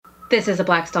This is a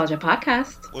Black Stalgia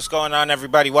podcast. What's going on,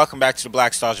 everybody? Welcome back to the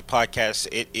Black Stalgia podcast.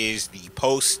 It is the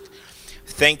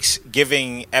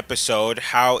post-Thanksgiving episode.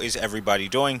 How is everybody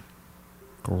doing?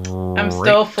 Great. I'm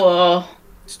still full.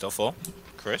 Still full?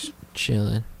 Chris?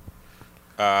 Chilling.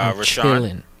 Rashawn?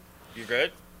 Chilling. You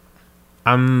good?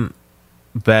 I'm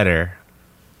better.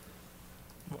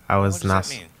 I What was does not. that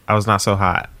mean? I was not so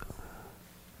hot.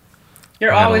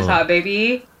 You're always hot,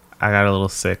 baby. I got a little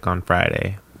sick on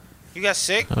Friday. You got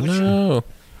sick? Oh no.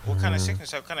 What kind of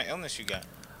sickness? What kind of illness you got?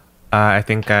 I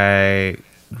think I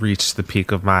reached the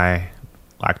peak of my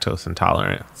lactose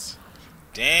intolerance.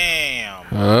 Damn.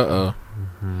 Uh-oh.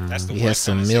 That's the He has worst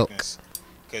some kind of milk. sickness.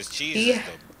 Because cheese Yeah. is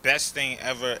the best thing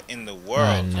ever in the I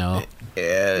world. know.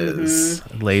 Is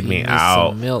laid me He needs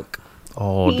out some milk.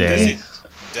 all Does day.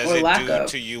 it Or lack do of.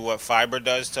 to you what fiber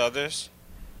does to others?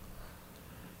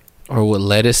 Or what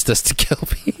lettuce does to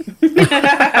Kelby.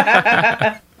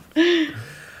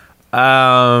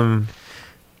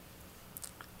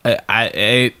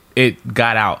 It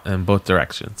got out in both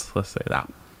directions. Let's say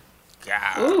that.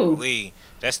 Golly.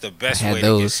 That's the best I had way to get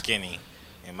those. skinny,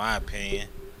 in my opinion.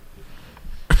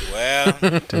 Well,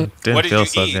 Didn't what did feel you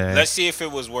so eat? good. Let's see if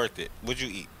it was worth it. What'd you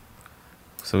eat?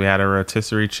 So we had a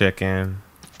rotisserie chicken.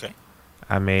 Okay.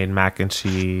 I made mac and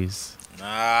cheese.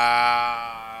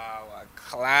 Ah, a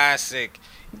classic.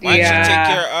 Why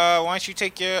don't you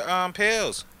take your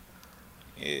pills?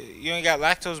 You ain't got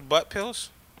lactose butt pills?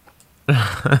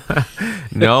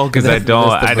 No, because That's the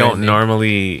I brand don't name.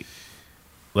 normally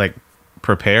like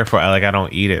prepare for it. Like I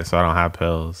don't eat it, so I don't have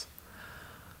pills.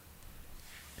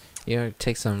 You ever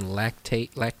take some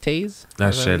lactase? I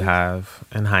Is should it? have,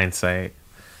 in hindsight.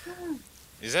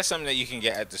 Is that something that you can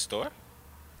get at the store?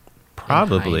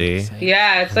 Probably. Hindsight.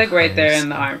 Yeah, it's like right there in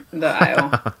the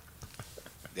aisle.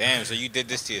 Damn, so you did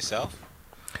this to yourself?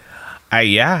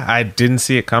 I didn't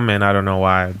see it coming. I don't know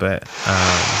why, but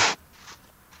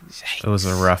it was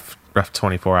a rough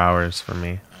 24 hours for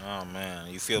me. Oh,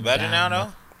 man. You feel better now,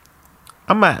 though?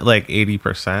 I'm at like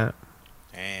 80%.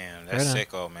 Damn, that's Right on.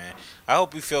 sick, old man. I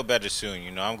hope you feel better soon.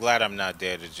 You know, I'm glad I'm not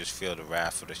there to just feel the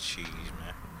wrath of the cheese,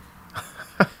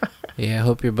 man. Yeah, I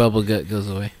hope your bubble gut goes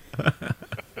away.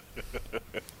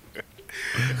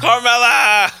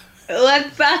 Carmela,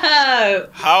 What's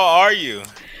up? how are you?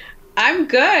 I'm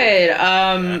good.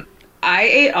 I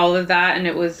ate all of that and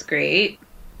it was great.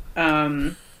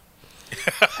 I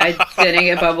didn't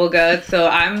get bubble gut, so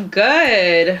I'm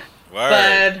good. Word.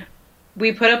 But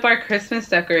we put up our Christmas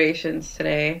decorations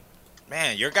today.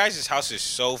 Man, your guys' house is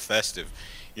so festive.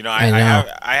 You know, I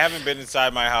know. I haven't been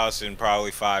inside my house in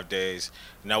probably 5 days.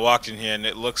 And I walked in here and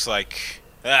it looks like,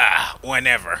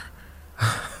 whenever.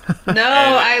 No,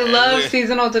 I love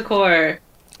seasonal decor.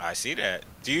 I see that.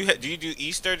 Do you do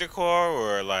Easter decor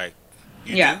or like?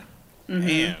 You Yeah. do? Mhm.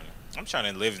 Damn, I'm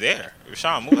trying to live there.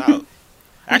 Rashawn, move out.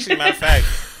 Actually, matter of fact,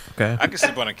 Okay. I can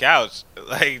sleep on a couch.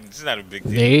 Like, it's not a big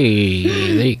deal. Hey,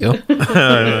 there you go. You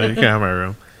can have my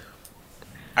room.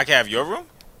 I can have your room.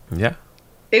 Yeah.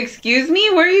 Excuse me,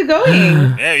 where are you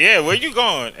going? Yeah. Where you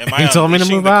going? Am I He told me to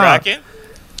unleashing move the out. Kraken?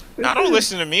 No, don't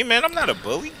listen to me, man. I'm not a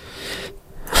bully.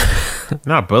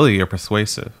 Not bully, you're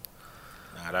persuasive.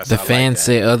 Nah, that's The I like fans that.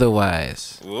 say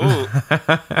otherwise. Ooh.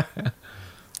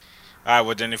 All right,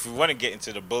 well, then if we want to get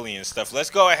into the bullying stuff,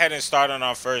 let's go ahead and start on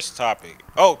our first topic.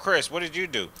 Oh, Chris, what did you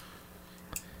do?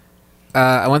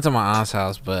 I went to my aunt's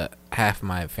house, but half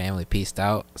my family pieced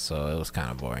out, so it was kind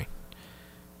of boring.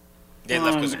 They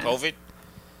left because of COVID?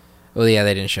 Well, yeah,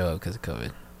 they didn't show up because of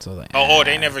COVID. So like, Oh,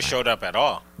 they never showed up at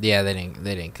all. Yeah, they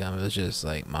didn't come. It was just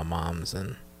like my mom's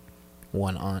and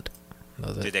one aunt. That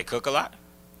was Did it. they cook a lot?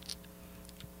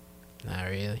 Not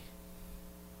really.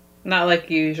 Not like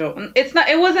usual. It's not.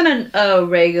 It wasn't a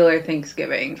regular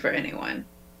Thanksgiving for anyone.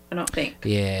 I don't think.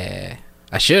 Yeah,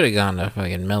 I should have gone to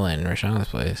fucking Milla and Rashawn's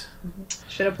place.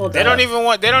 Should have pulled. They up. don't even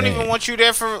want. They don't even want you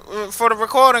there for the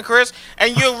recording, Chris.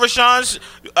 And you're Rashawn's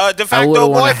de I facto would have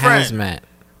worn a boyfriend. hazmat.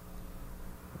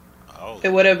 Oh,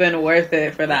 It would have been worth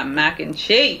it for that mac and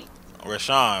cheese.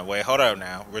 Rashawn, wait, hold up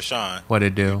now, Rashawn. What'd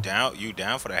it do? You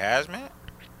down for the hazmat?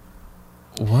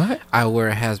 What? I wear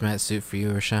a hazmat suit for you,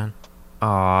 Rashawn.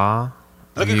 Aw.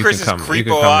 Look You at can Chris's come- you can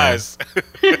creepo come eyes.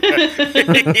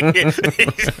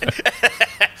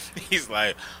 He's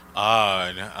like,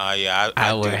 yeah,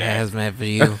 I do wear a that. hazmat for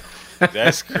you.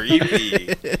 That's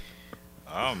creepy.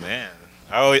 Oh man,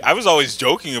 I was always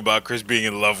joking about Chris being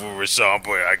in love with Rashawn,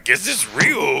 but I guess it's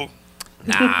real.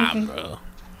 Nah, bro.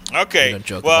 We Okay, don't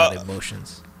joke well, about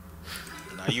emotions.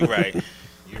 no, you're right.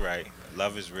 You're right.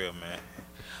 Love is real, man.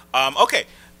 Okay.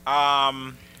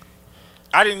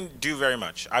 I didn't do very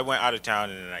much. I went out of town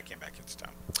and then I came back into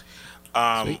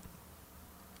town. Sweet.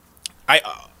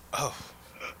 Oh.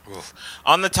 Oof.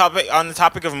 On the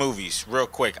topic of movies, real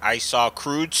quick, I saw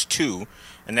Croods 2,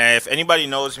 and if anybody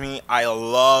knows me, I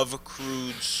love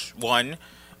Croods 1.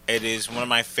 It is one of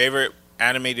my favorite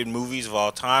animated movies of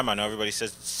all time. I know everybody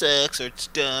says it sucks or it's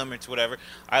dumb or it's whatever.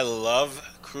 I love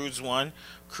Croods 1.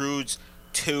 Croods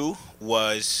 2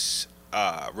 was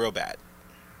real bad.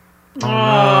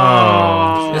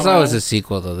 Oh. There's always a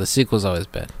sequel though. The sequel's always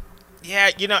bad.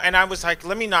 Yeah, and I was like,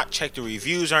 let me not check the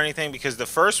reviews or anything, because the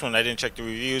first one I didn't check the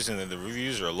reviews, and then the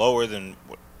reviews are lower than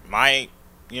my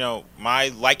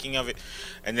liking of it.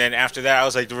 And then after that, I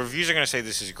was like, the reviews are gonna say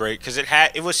this is great, because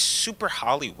it was super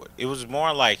Hollywood. It was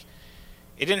more like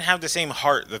it didn't have the same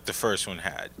heart that the first one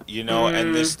had,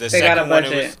 And the second one,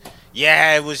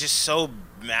 it was just so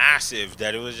massive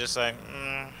that it was just like,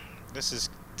 this is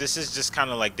just kind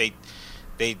of like they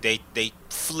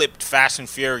flipped Fast and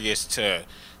Furious to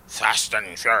Fast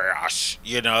and Furious,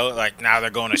 like now they're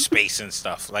going to space and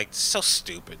stuff. Like, so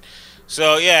stupid.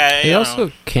 So, yeah. It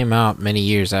also came out many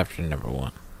years after number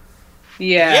one.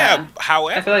 Yeah. Yeah,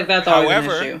 however. I feel like that's always an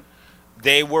issue.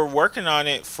 They were working on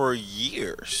it for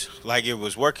years. Like, it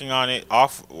was working on it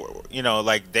off,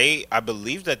 I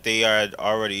believe that they had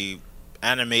already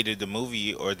animated the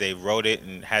movie, or they wrote it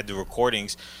and had the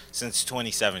recordings since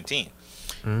 2017.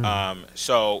 And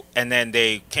then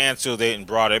they canceled it and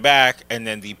brought it back, and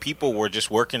then the people were just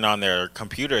working on their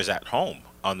computers at home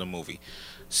on the movie.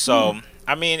 So,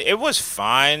 I mean, it was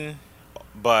fine,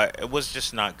 but it was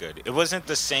just not good. It wasn't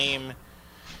the same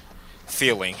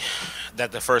feeling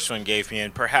that the first one gave me,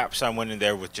 and perhaps I went in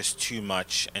there with just too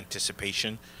much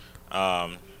anticipation,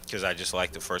 because I just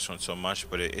liked the first one so much,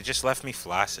 but it just left me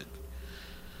flaccid.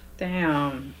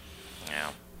 Damn. Yeah.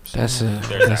 So,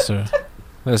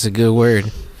 That's a good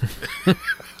word.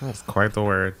 That's quite the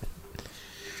word.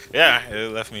 Yeah,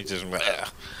 it left me just.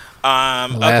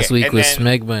 Last week was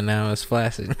smegma, now it's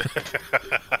flaccid.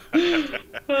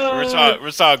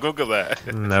 Rashad, Google that.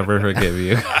 Never forgive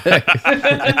you.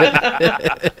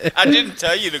 I didn't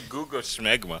tell you to Google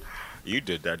smegma. You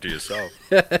did that to yourself,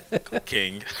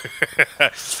 King.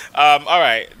 All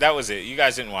right, that was it. You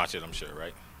guys didn't watch it, I'm sure,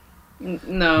 right?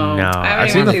 No. I've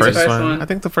seen the first one. I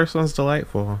think the first one's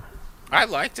delightful. I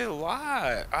liked it a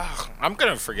lot. I'm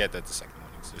gonna forget that the second one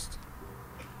existed.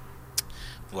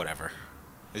 Whatever.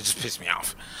 It just pissed me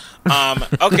off.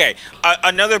 Okay.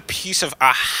 Another piece of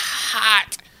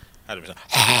hot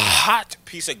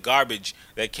piece of garbage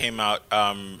that came out,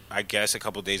 I guess, a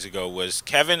couple days ago was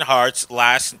Kevin Hart's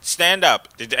last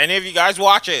stand-up. Did any of you guys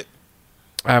watch it?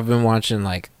 I've been watching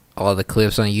like all the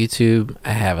clips on YouTube.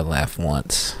 I haven't laughed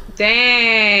once.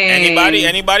 Dang. Anybody?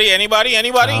 Oh,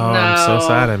 No. I'm so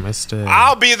sad I missed it.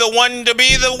 I'll be the one to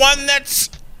be the one that's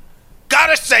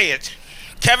gotta say it.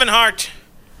 Kevin Hart,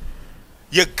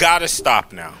 you gotta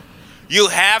stop now. You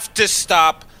have to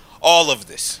stop all of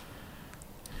this.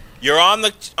 You're on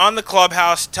the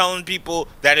Clubhouse telling people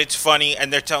that it's funny,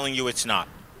 and they're telling you it's not.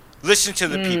 Listen to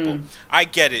the people. I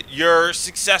get it. You're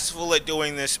successful at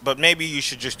doing this, but maybe you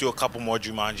should just do a couple more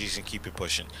Jumanjis and keep it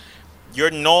pushing.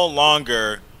 You're no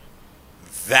longer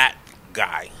that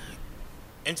guy.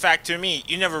 In fact, to me,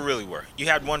 you never really were. You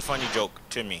had one funny joke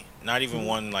to me. Not even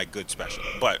one, like, good special.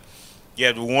 But you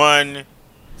had one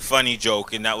funny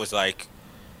joke, and that was, like,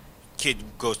 kid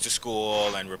goes to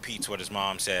school and repeats what his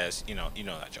mom says. You know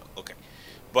that joke. Okay.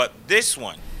 But this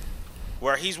one,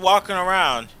 where he's walking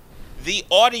around, the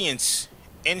audience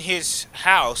in his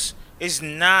house is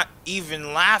not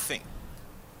even laughing.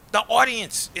 The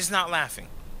audience is not laughing.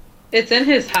 It's in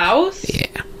his house? Yeah.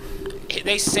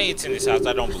 They say it's in his house.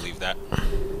 I don't believe that.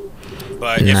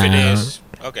 But if it is,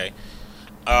 okay.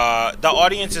 The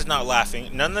audience is not laughing.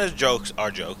 None of the jokes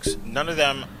are jokes. None of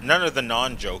the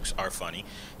non-jokes are funny.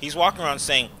 He's walking around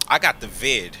saying, I got the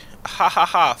vid. Ha ha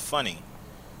ha, funny.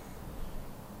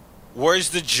 Where's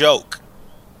the joke?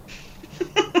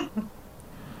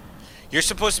 You're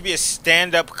supposed to be a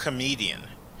stand-up comedian.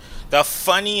 The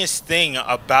funniest thing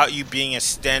about you being a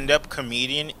stand-up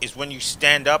comedian is when you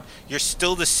stand up, you're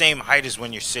still the same height as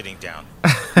when you're sitting down.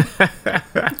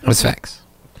 That's facts.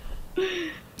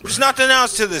 There's nothing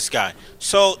else to this guy.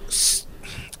 So,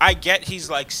 I get he's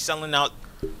like selling out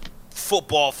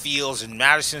football fields in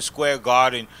Madison Square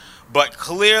Garden, but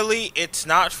clearly it's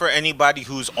not for anybody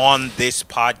who's on this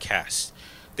podcast.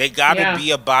 They gotta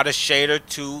be about a shade or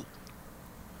two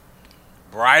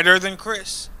brighter than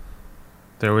Chris.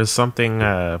 There was something,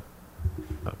 I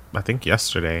think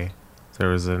yesterday, there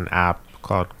was an app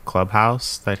called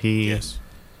Clubhouse that he... Yes.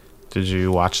 Did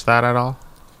you watch that at all?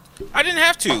 I didn't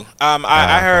have to.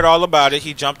 I heard all about it.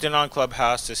 He jumped in on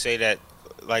Clubhouse to say that,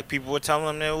 like, people were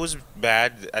telling him it was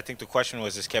bad. I think the question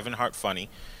was, is Kevin Hart funny?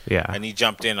 Yeah. And he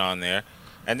jumped in on there.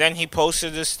 And then he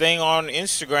posted this thing on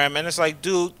Instagram, and it's like,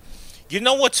 dude, you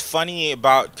know what's funny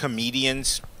about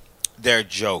comedians? Their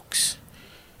jokes.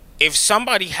 If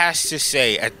somebody has to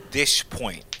say at this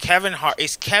point,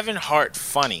 is Kevin Hart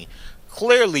funny?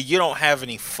 Clearly, you don't have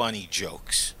any funny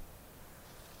jokes.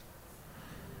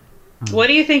 What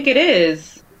do you think it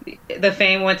is? The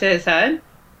fame went to his head?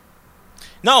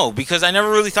 No, because I never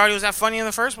really thought he was that funny in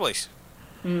the first place.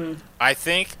 I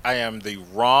think I am the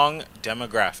wrong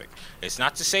demographic. It's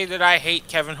not to say that I hate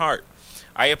Kevin Hart.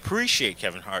 I appreciate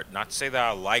Kevin Hart. Not to say that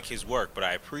I like his work, but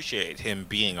I appreciate him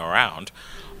being around.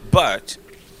 But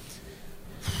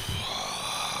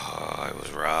it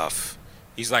was rough.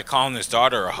 He's like calling his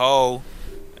daughter a hoe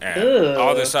and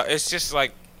all this stuff. It's just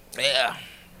like, yeah.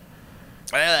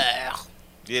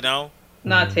 You know?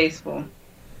 Not tasteful.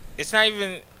 It's not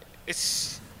even.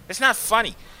 It's not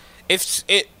funny.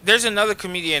 There's another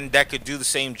comedian that could do the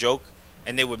same joke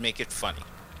and they would make it funny,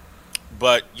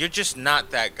 but you're just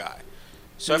not that guy.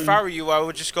 So if I were you, I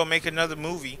would just go make another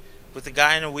movie with a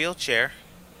guy in a wheelchair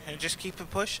and just keep it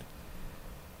pushing.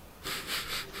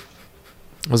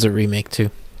 It was a remake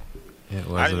too. It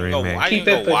was a remake. I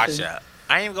didn't go watch that.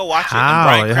 I didn't even go watch it. And How?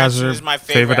 Bryan It has Cranston your is my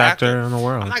favorite actor in the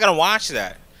world. I'm not gonna watch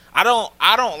that. I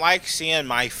don't like seeing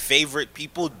my favorite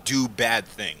people do bad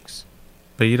things.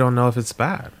 But you don't know if it's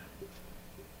bad.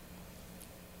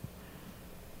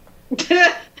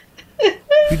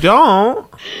 You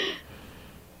don't.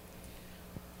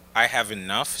 I have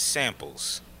enough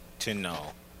samples to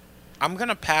know I'm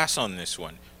gonna pass on this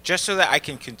one, just so that I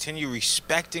can continue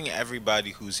respecting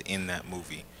everybody who's in that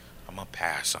movie. I'm gonna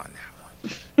pass on that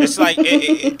one. It's like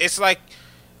it's like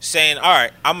saying, all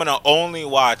right, I'm gonna only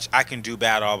watch I Can Do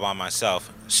Bad All by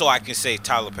Myself, so I can say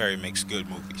Tyler Perry makes good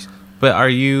movies. But are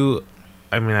you?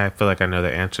 I mean, I feel like I know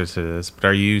the answer to this, but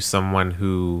are you someone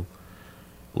who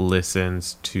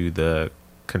listens to the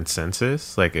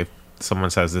consensus? Like, if someone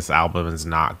says this album is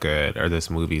not good or this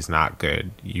movie's not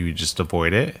good, you just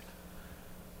avoid it?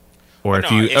 Or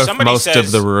if most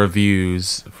of the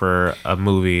reviews for a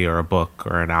movie or a book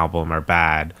or an album are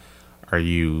bad, are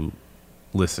you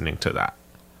listening to that?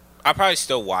 I probably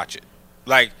still watch it.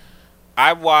 Like,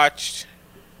 I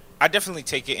definitely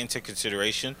take it into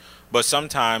consideration, but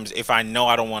sometimes if I know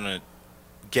I don't want to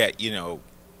get,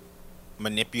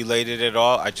 manipulated at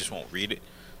all, I just won't read it.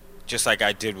 Just like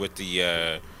I did with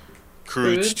the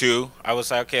Croods 2. I was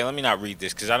like, okay, let me not read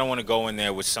this because I don't want to go in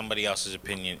there with somebody else's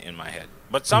opinion in my head.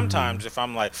 But sometimes if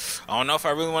I'm like, I don't know if I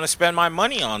really want to spend my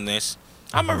money on this,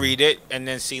 I'm going to read it and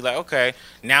then see like, okay,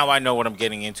 now I know what I'm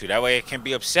getting into. That way I can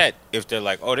be upset if they're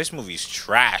like, oh, this movie's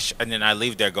trash. And then I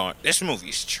leave there going, this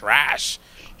movie's trash.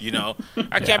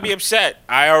 I can't be upset.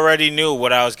 I already knew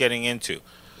what I was getting into.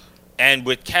 And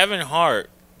with Kevin Hart,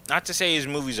 not to say his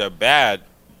movies are bad,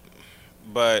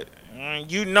 but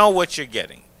you know what you're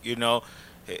getting.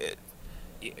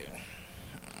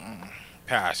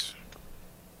 Pass.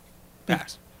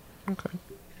 Okay.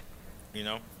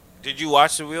 Did you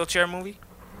watch the Wheelchair movie?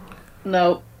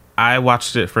 Nope. I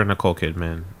watched it for Nicole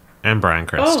Kidman and Bryan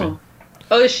Cranston.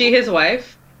 Oh, is she his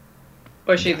wife?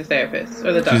 Or is she the therapist?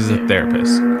 Or the doctor? She's a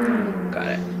therapist. Got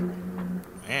it.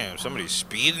 Damn, somebody's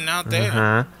speeding out there.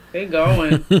 Uh-huh. They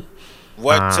going.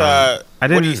 What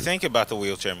do you think about the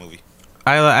Wheelchair movie?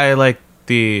 I like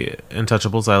the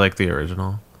Untouchables. I like the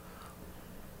original.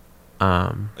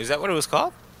 Is that what it was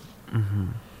called?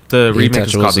 The remake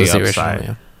is called The original, Upside.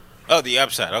 yeah. Oh, The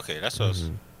Upside. Okay, that's what I was...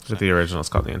 But the original is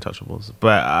called The Untouchables.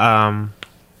 But I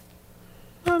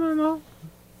don't know.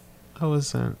 I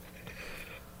wasn't.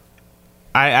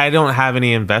 I don't have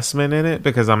any investment in it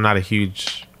because I'm not a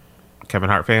huge Kevin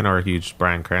Hart fan or a huge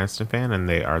Bryan Cranston fan, and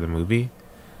they are the movie.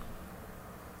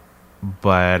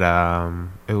 But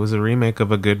it was a remake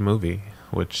of a good movie,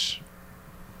 which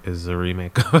is a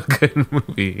remake of a good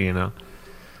movie, I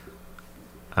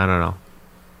don't know.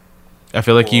 I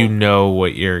feel like you know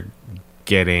what you're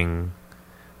getting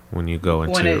when you go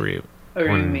into a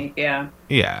remake, yeah.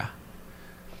 Yeah.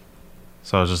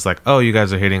 So I was just like, oh, you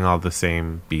guys are hitting all the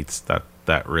same beats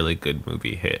that really good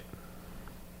movie hit.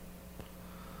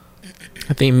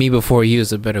 I think Me Before You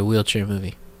is a better Wheelchair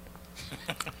movie.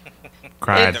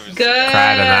 Cried. It's good.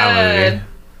 Cried in that movie.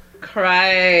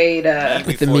 Cried.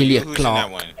 With Emilia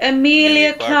Clarke.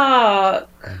 Emilia Clarke.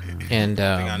 And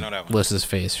I know that one. what's his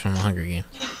face from Hunger Games?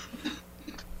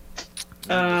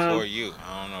 Before You.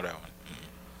 I don't know that one.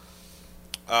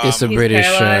 It's a He's British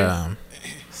paralyzed.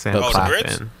 Sam The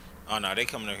Claflin. Oh, no, they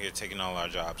coming over here taking all our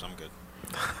jobs. I'm good.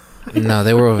 No,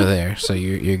 they were over there, so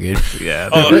you're good. Yeah.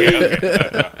 Oh,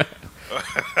 okay.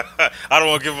 I don't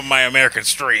want to give them my American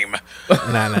stream.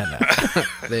 No.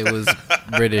 They was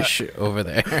British over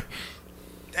there.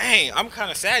 Dang, Dang, I'm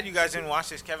kind of sad you guys didn't watch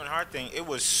this Kevin Hart thing. It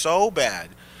was so bad.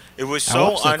 It was I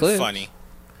so watched the clips. unfunny.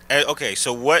 Okay,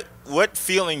 so what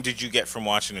feeling did you get from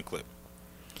watching the clip?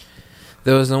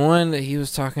 There was the one that he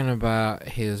was talking about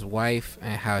his wife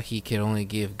and how he could only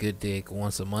give good dick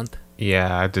once a month.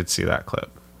 Yeah, I did see that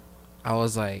clip. I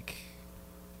was like,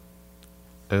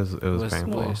 It was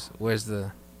painful. where's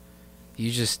the... You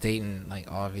just stating,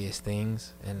 like, obvious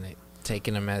things and like,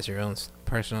 taking them as your own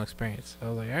personal experience. I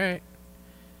was like, all right.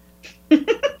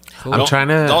 Cool. I'm trying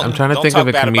to Don't think talk of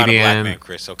a bad about a black comedian. man,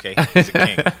 Chris. Okay, he's a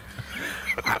king.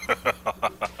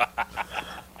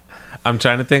 I'm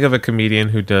trying to think of a comedian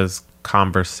who does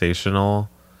conversational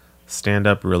stand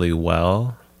up really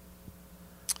well.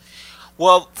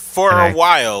 Well, for And a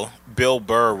while, Bill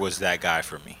Burr was that guy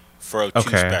for me for two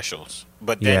Okay. specials.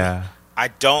 But then Yeah. I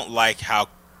don't like how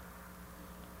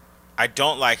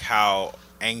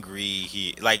angry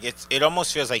he like. It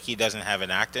almost feels like he doesn't have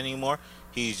an act anymore.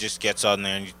 He just gets on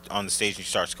there and on the stage and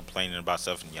starts complaining about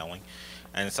stuff and yelling,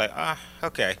 and it's like,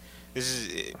 okay, this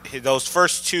is those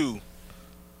first two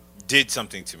did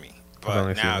something to me, I've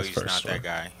only but seen now his he's first not one. that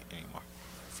guy anymore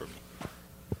for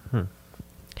me.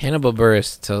 Hannibal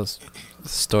Buress tells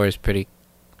stories pretty...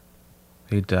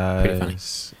 He Pretty funny.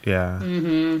 does. Yeah.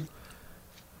 Mm-hmm.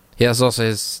 He has also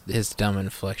his dumb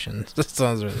inflection. That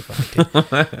sounds really funny, too.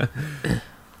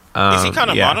 Is he kind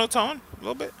of yeah. monotone a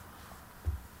little bit?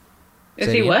 Is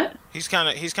Say he again? what? He's kind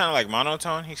of like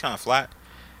monotone. He's kind of flat.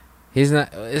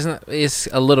 It's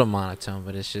a little monotone,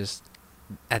 but it's just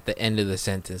at the end of the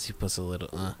sentence he puts a little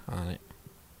on it.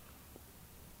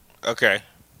 Okay.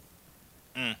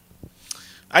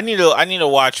 I need to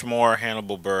watch more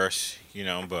Hannibal Buress,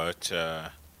 but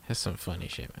Has some funny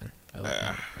shit, man. I love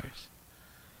Hannibal Buress.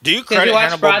 do you Did credit you watch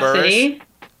Hannibal Broad Buress? City?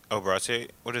 Oh, Broad City.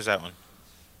 What is that one?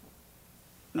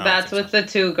 I don't That's think with the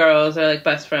two girls are like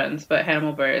best friends, but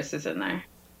Hannibal Buress is in there.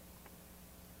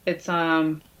 It's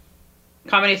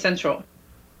Comedy Central.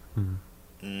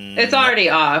 It's already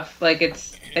off. Like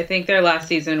I think their last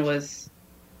season was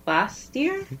last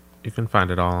year. You can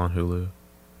find it all on Hulu.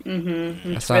 Mm-hmm.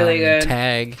 I It's saw really him in good.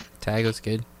 Tag. Tag was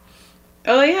good.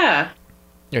 Oh yeah.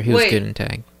 Or he was Wait. good in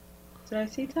Tag. Did I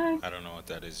see Tag? I don't know what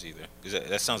that is either.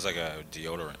 That sounds like a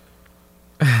deodorant.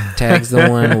 Tag's the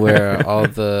one where all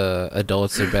the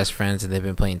adults are best friends and they've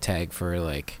been playing tag for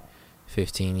like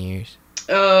 15 years.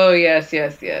 Oh yes.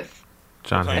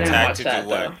 John Playing I didn't tag watch to that do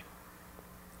what? though.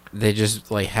 They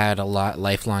just like had a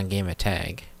lifelong game of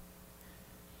tag.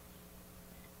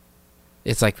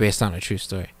 It's like based on a true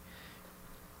story.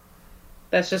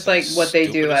 That's just like what they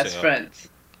do Stupid as as hell. friends.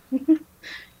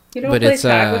 You don't But play it's,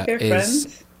 tag with your it's-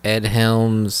 friends? Ed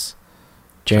Helms,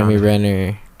 Jeremy John-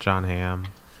 Renner, John Hamm.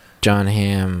 John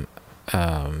Hamm,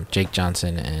 Jake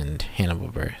Johnson, and Hannibal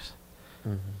Buress.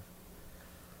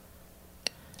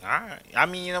 All right. I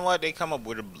mean, you know what? They come up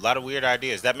with a lot of weird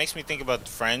ideas. That makes me think about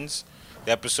Friends,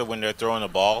 the episode when they're throwing a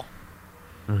ball.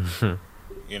 I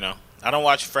don't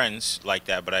watch Friends like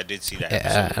that, but I did see that Yeah,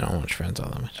 episode. I don't watch Friends all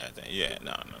that much.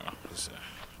 No. It's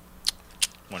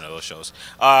one of those shows.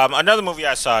 Another movie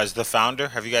I saw is The Founder.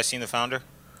 Have you guys seen The Founder?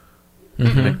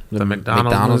 Mm-hmm. The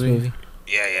McDonald's movie?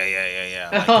 Yeah.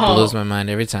 I like Oh. Blows my mind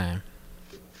every time.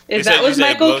 Is You that said with it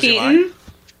Michael blows your Keaton?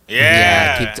 it.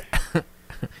 Yeah. I keep.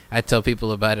 I tell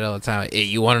people about it all the time. Hey,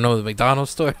 you want to know the McDonald's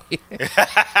story?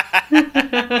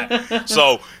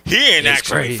 So he ain't It's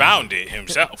actually crazy. found it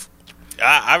himself.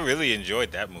 I really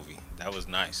enjoyed that movie. That was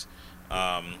nice.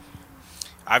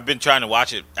 I've been trying to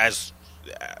watch it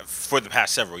for the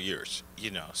past several years.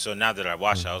 So now that I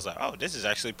watched it, I was like, oh, this is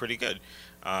actually pretty good.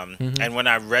 And when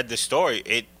I read the story,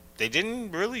 they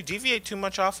didn't really deviate too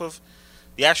much off of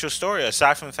the actual story,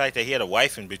 aside from the fact that he had a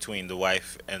wife in between the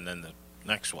wife and then the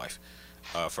next wife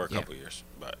for a couple years.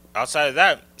 But outside of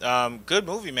that, good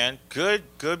movie, man. Good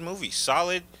movie.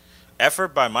 Solid effort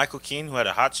by Michael Keane, who had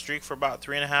a hot streak for about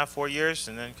 3.5, 4 years,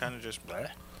 and then kind of just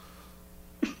bleh.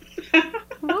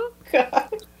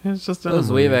 It's just That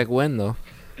was way back when, though.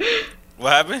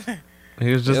 What happened?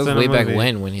 He was That just was in way a back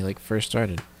movie. when he like first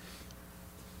started.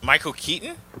 Michael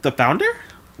Keaton? The founder?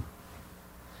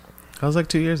 That was like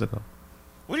 2 years ago.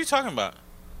 What are you talking about?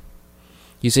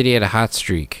 You said he had a hot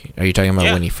streak. Are you talking about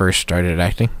Yeah. when he first started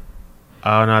acting?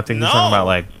 Oh no, I think he's No. talking about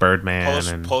like Birdman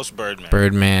and Post Birdman.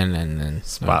 Birdman and then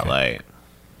Spotlight.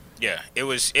 Yeah, it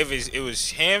was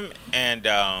him and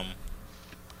I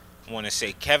want to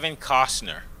say Kevin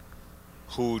Costner,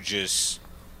 who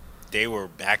they were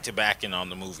back to back and on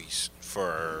the movies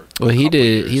for. Well, a he couple did.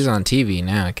 years. He's on TV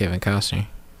now, Kevin Costner.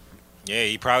 Yeah,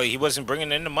 he wasn't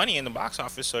bringing in the money in the box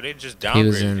office, so they just He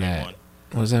was downgraded in him that. one.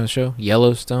 What was that show?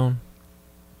 Yellowstone.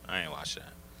 I ain't watched that.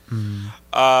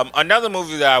 Another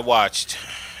movie that I watched,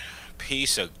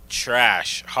 piece of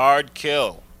trash. Hard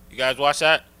Kill. You guys watch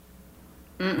that?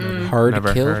 Hard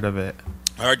Never Kill. heard of it.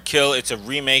 Hard Kill. It's a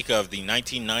remake of the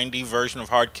 1990 version of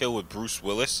Hard Kill with Bruce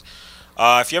Willis.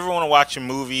 If you ever want to watch a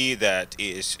movie that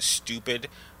is stupid,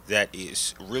 that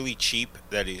is really cheap,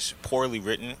 that is poorly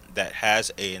written, that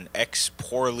has an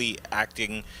ex-poorly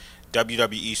acting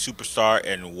WWE superstar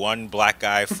and one black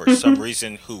guy for some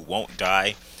reason who won't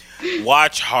die,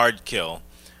 watch Hard Kill,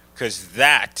 because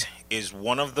that is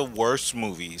one of the worst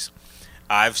movies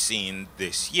I've seen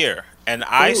this year. And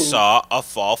I saw A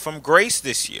Fall from Grace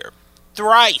this year.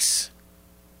 Thrice.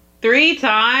 3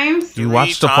 times? You 3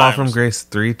 watched The Fall from times. Grace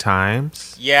 3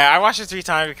 times? Yeah, I watched it 3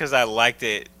 times because I liked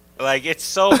it. Like, it's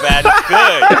so bad, it's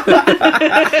good.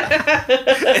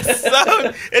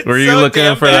 It's Were you so looking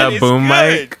damn for bad, that it's boom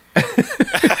good. mic?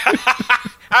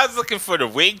 I was looking for the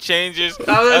wig changes.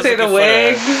 I was gonna say the looking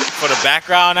wig. for the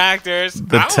background actors.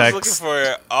 The I was text. looking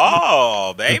for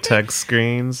The baby. text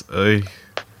screens? Ugh.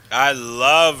 I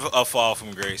love A Fall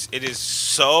from Grace. It is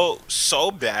so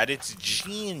bad. It's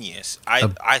genius. I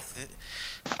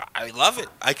love it.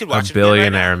 I could watch A it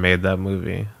billionaire right now. made that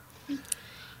movie.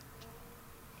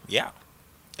 Yeah.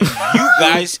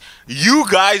 And you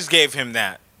guys gave him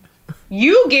that.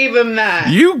 You gave him that.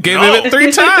 You gave No. him it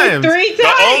 3 times. 3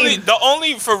 times. The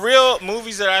only for real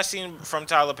movies that I've seen from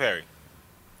Tyler Perry.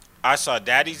 I saw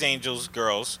Daddy's Angels,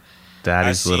 Girls.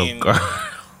 Daddy's I've little seen- girl.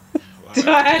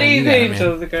 Daddy's Yeah, man.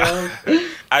 Angels, girls.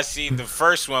 I seen the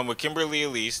first one with Kimberly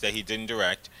Elise that he didn't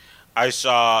direct. I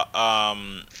saw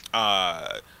Boo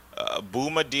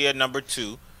Madea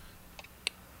 #2.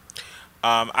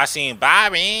 I seen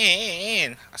Bobby.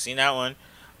 I seen that one.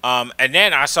 And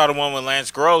then I saw the one with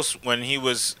Lance Gross when he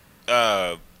was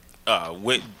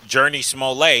with Journey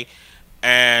Smollett,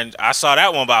 and I saw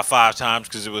that one about 5 times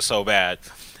because it was so bad.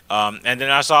 And then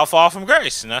I saw Fall from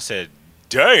Grace, and I said,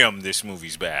 "Damn, this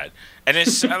movie's bad." And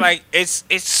it's like it's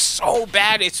so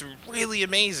bad, it's really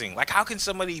amazing. Like, how can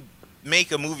somebody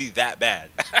make a movie that bad?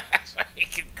 It's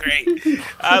fucking great.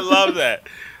 I love that.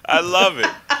 I love it.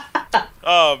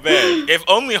 Oh man, if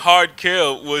only Hard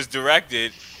Kill was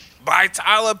directed by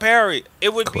Tyler Perry,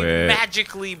 it would be Quit.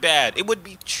 magically bad. It would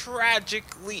be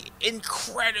tragically,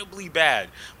 incredibly bad.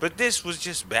 But this was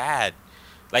just bad.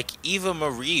 Like, Eva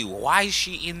Marie, why is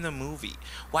she in the movie?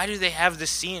 Why do they have the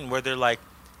scene where they're like,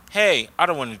 "Hey, I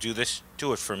don't want to do this.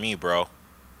 Do it for me, bro."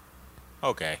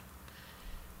 Okay.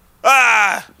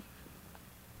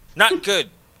 Not good.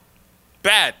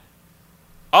 Bad.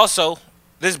 Also,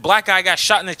 this black guy got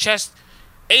shot in the chest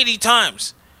 80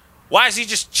 times. Why is he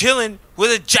just chilling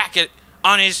with a jacket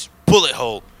on his bullet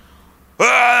hole?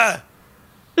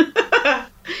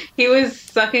 He was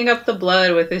sucking up the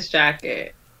blood with his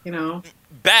jacket, you know?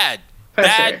 Bad.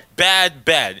 Pressure.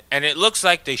 Bad. And it looks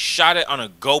like they shot it on a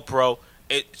GoPro.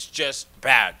 It's just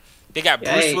bad. They got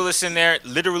Bruce Yikes. Willis in there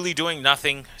literally doing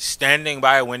nothing, standing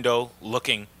by a window,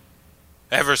 looking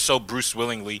ever so Bruce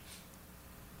willingly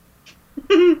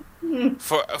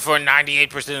for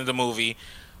 98% of the movie.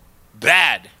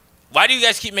 Bad. Why do you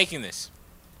guys keep making this?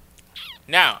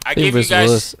 Now, I give you Bruce guys...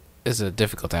 Willis is a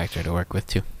difficult actor to work with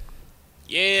too.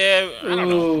 Yeah, I don't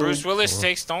know. Ooh. Bruce Willis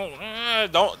takes...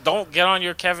 Don't get on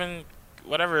your Kevin...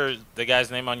 Whatever the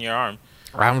guy's name on your arm.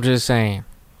 I'm just saying.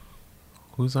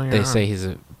 Who's on your They arm? say he's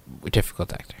a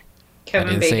difficult actor. I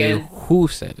Kevin didn't say Bacon. who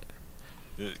said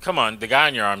it. Come on, the guy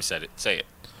on your arm said it. Say it.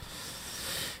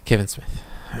 Kevin Smith.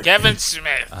 Kevin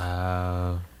Smith.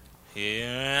 Uh,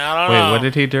 Yeah, I don't wait, know. what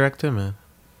did he direct him in?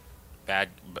 Bad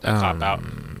Cop Out.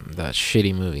 That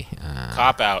shitty movie.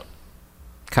 Cop Out.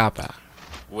 Cop Out.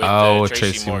 With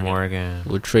Tracy Morgan.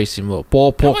 With Tracy Morgan.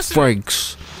 Paul wasn't-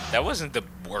 Franks. That wasn't the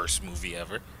worst movie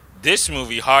ever. This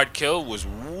movie, Hard Kill, was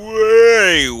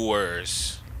way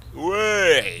worse.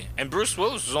 Way. And Bruce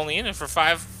Willis was only in it for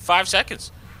five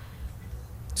seconds.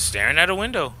 Staring at a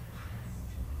window.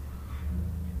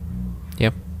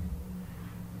 Yep.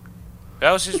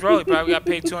 That was his role. He probably got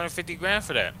paid $250,000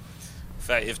 for that. In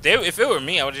fact, if it were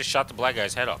me, I would just shot the black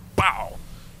guy's head off. Bow.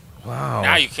 Wow.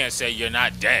 Now you can't say you're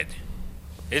not dead.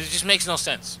 It just makes no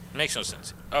sense. Makes no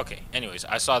sense. Okay. Anyways,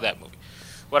 I saw that movie.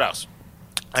 What else?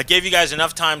 I gave you guys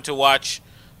enough time to watch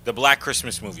the Black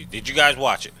Christmas movie. Did you guys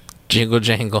watch it? Jingle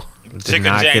Jangle. Did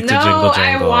not get to No, Jingle I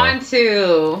Jangle. want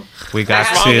to. We got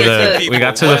What's to wrong with the you we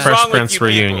got to people? the What's Fresh wrong with Prince you people?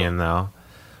 reunion though.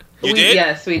 You did?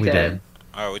 Yes, we We did. did.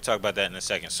 All right, we'll talk about that in a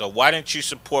second. So why didn't you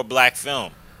support black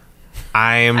film?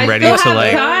 I am I ready still to have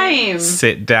like time.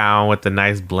 sit down with a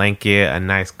nice blanket, a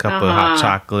nice cup of hot Uh-huh.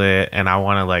 chocolate, and I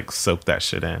want to like soak that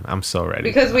shit in. I'm so ready.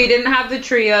 Because we didn't have the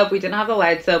tree up, we didn't have the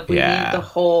lights up, we Yeah. need the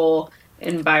whole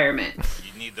environment.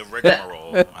 You need the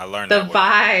rigmarole. I learned The that word.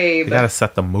 vibe. you gotta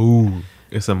set the mood.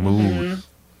 It's a mood.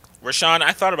 Rashawn,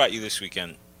 I thought about you this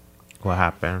weekend. What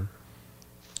happened?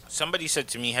 Somebody said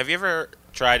to me, "Have you ever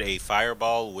tried a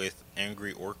Fireball with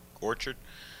Angry Orchard?"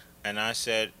 And I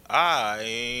said,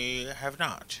 "I have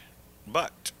not,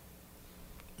 but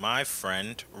my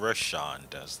friend Rashawn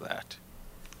does that."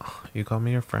 You call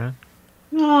me your friend?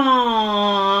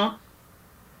 Aww.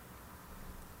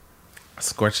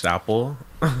 Scorched apple.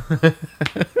 That's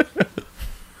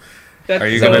Are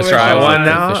you so gonna try Rashawn. one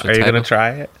now? Official Are you gonna title. try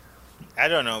it? I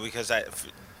don't know because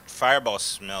Fireball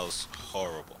smells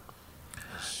horrible.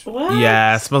 What?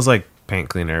 Yeah, it smells like paint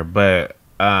cleaner, but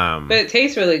But it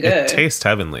tastes really good. it tastes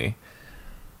heavenly.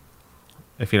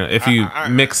 If you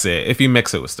mix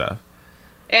it with stuff.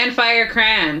 And fire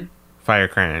cran. Fire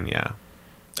cran, yeah.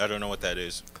 I don't know what that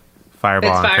is. Fireball.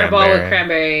 It's and fireball cranberry. with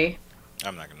cranberry.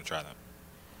 I'm not gonna try that.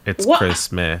 It's What?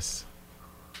 Christmas.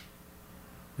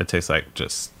 It tastes like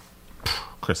just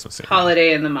Christmas.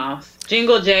 Holiday in the mouth.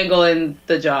 Jingle jangle in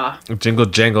the jaw. Jingle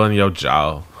jangle in your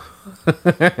jaw.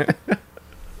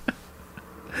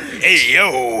 Hey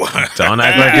yo! Don't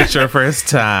act like it's your first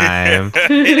time.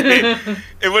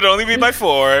 It would only be my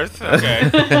fourth. Okay.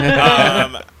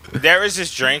 There is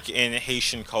this drink in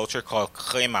Haitian culture called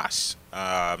crémasse.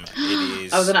 It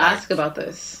is. I was gonna like- ask about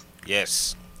this.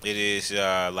 Yes, it is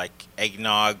like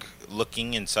eggnog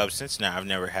looking in substance. Now, I've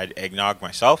never had eggnog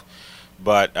myself,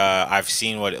 but I've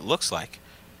seen what it looks like.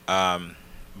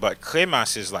 But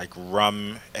crémasse is like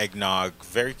rum, eggnog,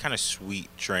 very kind of sweet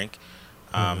drink,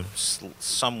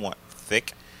 somewhat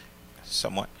thick,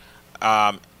 somewhat.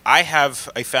 I have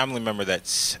a family member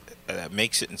that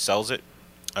makes it and sells it.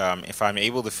 If I'm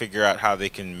able to figure out how they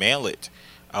can mail it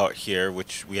out here,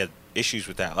 which we had issues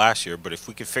with that last year, but if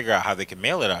we can figure out how they can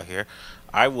mail it out here,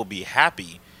 I will be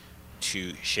happy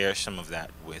to share some of that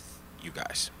with you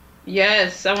guys.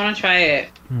 Yes, I want to try it.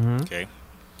 Okay.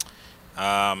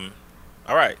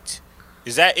 All right.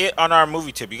 Is that it on our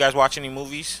movie tip? You guys watch any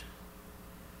movies?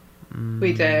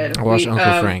 We did. I watched We,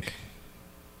 Uncle Frank.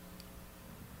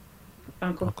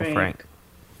 Uncle Frank. Frank.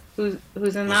 Who's in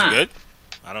Was that? it good?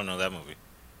 I don't know that movie.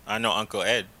 I know Uncle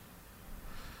Ed.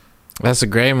 That's a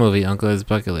great movie, Uncle Ed's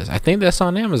Bucket List. I think that's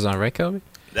on Amazon, right, Kobe?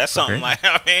 That's something Okay. like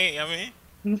I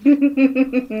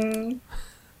mean.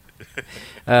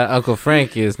 Uncle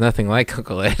Frank is nothing like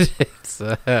Uncle Ed. It's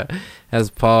has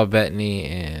Paul Bettany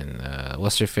and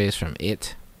what's her face from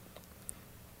It,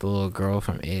 the little girl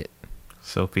from It.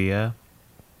 Sophia.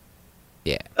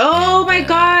 Yeah. Oh And, my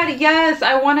god, yes,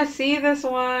 I want to see this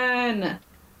one.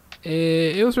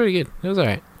 It was pretty good. It was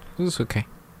alright. It was okay.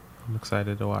 I'm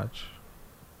excited to watch.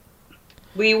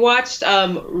 We watched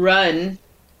Run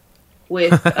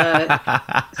with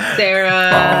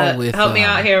Sarah. Oh, with, help me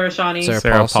out here, Rashani.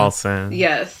 Sarah Paulson. Paulson.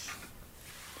 Yes.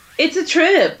 It's a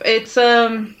trip. It's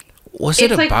What's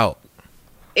It's it like- about?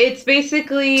 it's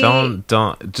basically Don't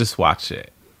just watch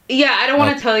it. Yeah, I don't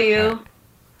want Okay. to tell you,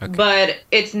 Okay. but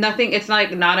it's nothing. It's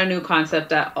like not a new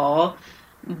concept at all,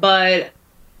 but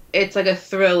it's like a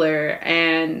thriller,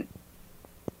 and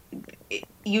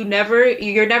you're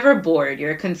never bored.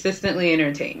 You're consistently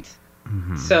entertained.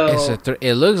 So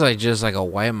It looks like just like a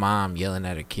white mom yelling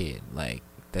at a kid. Like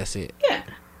that's it. yeah,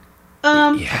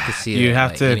 I can see You it,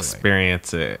 have like, to anywhere.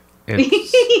 experience it.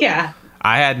 It's, yeah,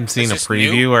 I hadn't seen a this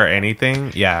preview new? or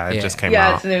anything. Yeah, it Yeah. just came yeah.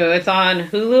 out. It's new. It's on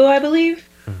Hulu, I believe.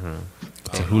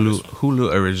 It's a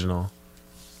Hulu original.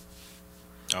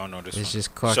 Oh no, this It's one.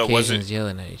 just So was Caucasians it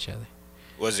yelling at each other.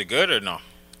 was it good or no?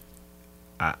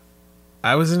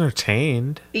 I was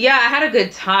entertained. Yeah, I had a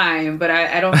good time, but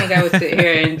I don't think I would sit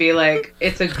here and be like,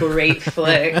 it's a great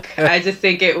flick. I just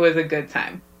think it was a good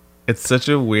time. It's such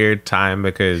a weird time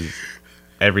because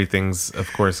everything's,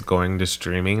 of course, going to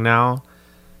streaming now.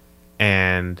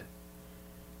 And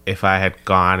if I had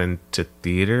gone into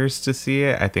theaters to see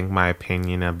it, I think my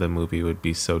opinion of the movie would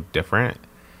be so different.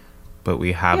 But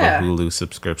we have Yeah. a Hulu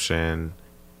subscription.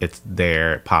 It's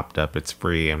there. It popped up. It's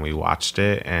free. And we watched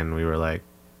it. And we were like,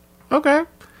 okay.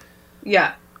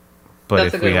 Yeah. But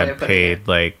That's a if we good way had of putting paid,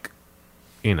 like,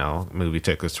 movie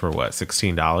tickets for what,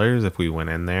 $16? If we went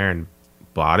in there and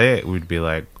bought it, we'd be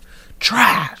like,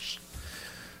 trash.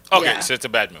 Okay, Yeah. so it's a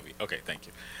bad movie. Okay, thank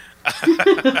you.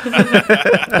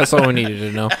 That's all we needed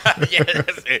to know. Yeah,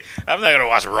 that's it. I'm not gonna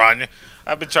watch Run.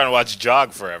 I've been trying to watch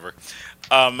Jog forever.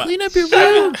 Clean up your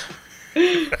room.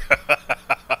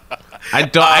 I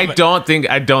don't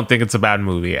think it's a bad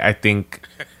movie. I think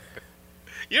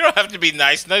You don't have to be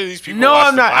nice. None of these people. no, watch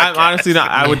I'm the not. I'm podcast. honestly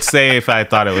not. I would say if I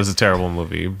thought it was a terrible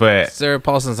movie, but Sarah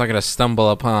Paulson's not gonna stumble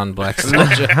upon Black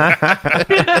Soldier.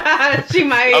 She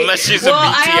might. Unless she's a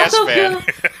BTS fan.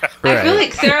 I feel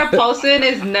like Sarah Paulson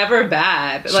is never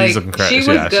bad. Like she's incredible. she was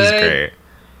Yeah, good. she's great.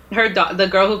 the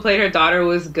girl who played her daughter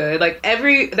was good. Like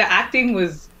the acting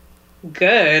was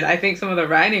good. I think some of the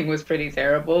writing was pretty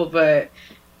terrible, but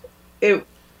it.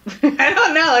 I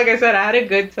don't know. Like I said, I had a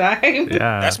good time.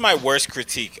 Yeah. That's my worst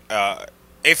critique.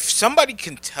 If somebody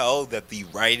can tell that the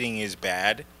writing is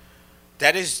bad,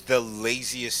 that is the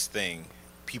laziest thing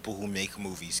people who make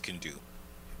movies can do.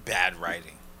 Bad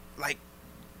writing. Like,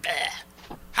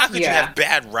 how could you have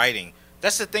bad writing?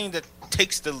 That's the thing that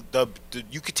takes the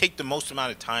you could take the most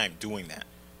amount of time doing that.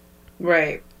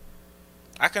 Right.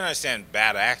 I can understand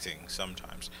bad acting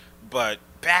sometimes, but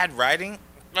bad writing,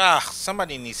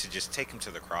 somebody needs to just take him to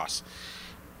the cross.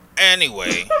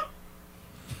 Anyway.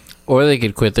 Or they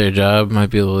could quit their job. Might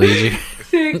be a little easier.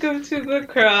 Take him to the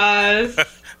cross.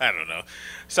 I don't know.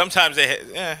 Sometimes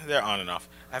they're on and off.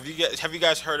 Have you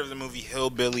guys heard of the movie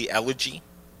Hillbilly Elegy?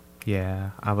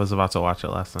 Yeah, I was about to watch it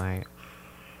last night.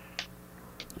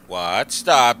 What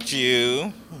stopped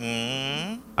you?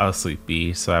 I was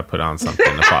sleepy, so I put on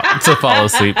something to fall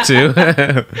asleep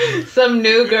to. Some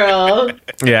New Girl.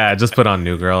 Yeah, I just put on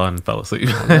New Girl and fell asleep.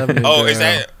 Oh, is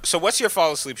that so? What's your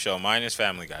fall asleep show? Mine is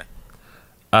Family Guy.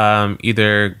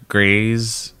 Either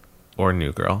Grey's or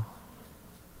New Girl.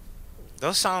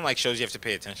 Those sound like shows you have to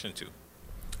pay attention to.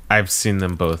 I've seen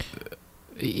them both.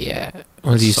 Yeah.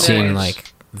 Once you've seen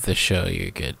like the show,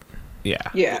 you're good. Yeah.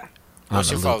 Yeah.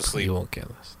 Once you fall asleep, you won't get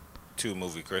lost. To a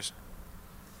movie, Chris.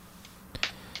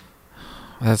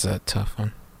 That's a tough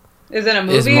one. Is it a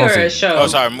movie or a show? Oh,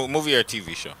 sorry, movie or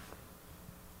TV show?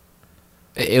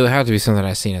 It would have to be something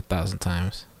I've seen 1,000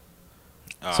 times.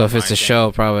 So if it's a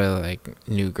show, probably like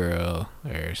New Girl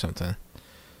or something.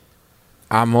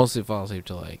 I mostly fall asleep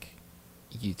to like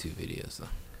YouTube videos though.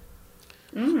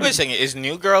 Wait a second, is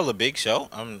New Girl a big show?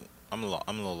 I'm a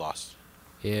little lost.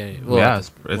 Yeah, well, yeah,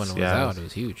 when it was out, it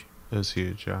was huge. It was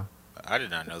huge, yeah. I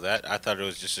did not know that. I thought it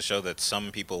was just a show that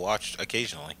some people watched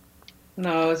occasionally.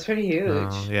 No, it's pretty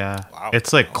huge. Yeah. Wow.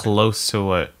 It's like close to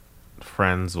what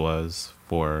Friends was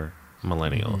for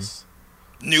millennials.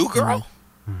 New Girl?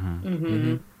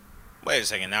 Mm-hmm. Wait a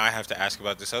second, now I have to ask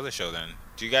about this other show then.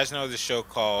 Do you guys know this show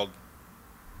called...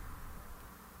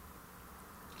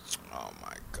 Oh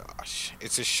my gosh.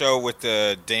 It's a show with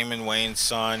the Damon Wayans'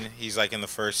 son. He's like in the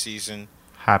first season.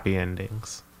 Happy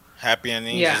Endings. Happy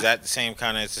Endings? Yeah. Is that the same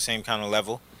kind of... It's the same kind of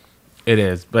level? It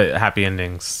is, but Happy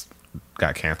Endings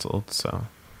got canceled, so...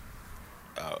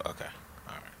 Oh, okay.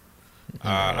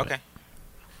 All right. Okay.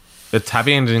 It's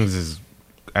Happy Endings is...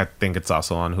 I think it's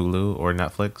also on Hulu or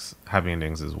Netflix. Happy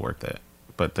Endings is worth it,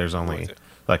 but there's only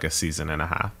like a season and a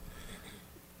half.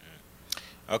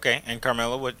 Okay, and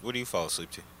Carmela, what do you fall asleep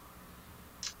to?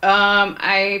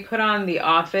 I put on The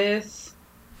Office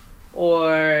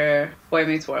or Boy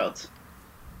Meets World.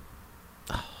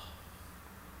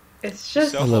 It's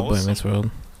just... I love Boy Meets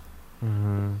World.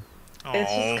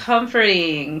 It's just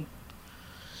comforting.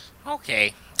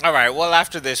 Okay. All right. Well,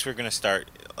 after this, we're going to start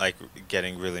like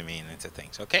getting really mean into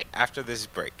things. Okay. After this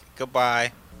break.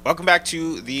 Goodbye. Welcome back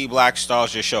to the Black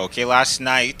Nostalgia Show. Okay. Last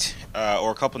night, or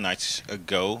a couple nights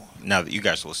ago, now that you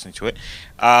guys are listening to it,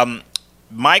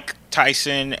 Mike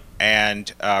Tyson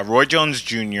and Roy Jones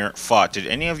Jr. fought. Did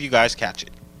any of you guys catch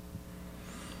it?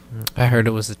 I heard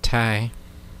it was a tie.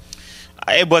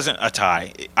 It wasn't a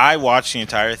tie. I watched the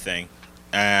entire thing.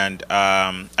 And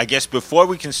I guess before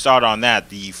we can start on that,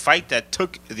 the fight that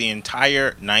took the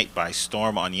entire night by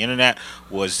storm on the internet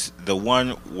was the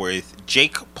one with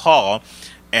Jake Paul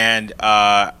and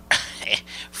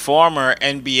former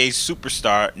NBA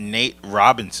superstar Nate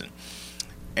Robinson.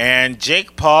 And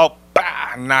Jake Paul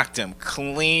knocked him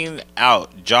clean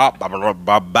out, jaw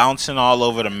bouncing all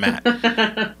over the mat.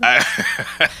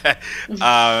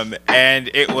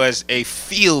 And it was a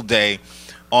field day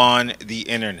on the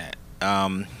internet.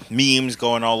 Memes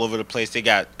going all over the place. They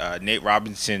got Nate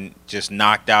Robinson just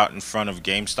knocked out in front of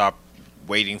GameStop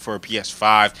waiting for a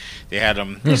PS5. They had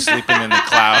him sleeping in the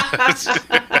clouds.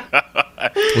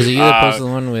 Was it you that posted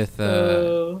the one with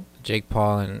Jake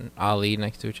Paul and Ali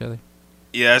next to each other?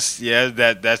 Yes,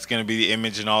 that's going to be the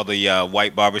image in all the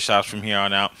white barbershops from here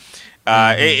on out.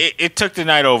 It took the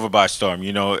night over by storm.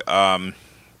 You know,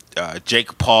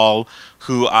 Jake Paul,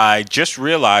 who I just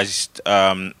realized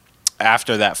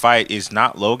after that fight is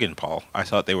not Logan Paul. I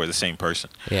thought they were the same person.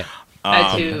 Yeah.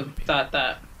 I too thought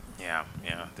that. Yeah,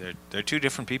 they're two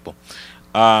different people.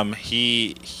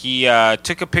 He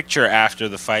took a picture after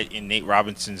the fight in Nate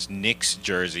Robinson's Knicks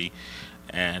jersey,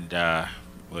 and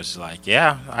was like,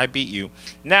 "Yeah, I beat you."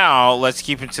 Now let's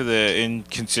keep in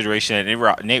consideration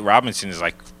that Nate Robinson is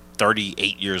like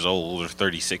 38 years old or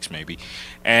 36 maybe,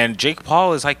 and Jake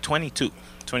Paul is like 22,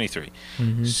 23.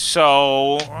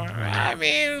 So I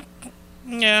mean,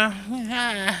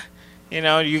 yeah,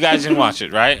 You guys didn't watch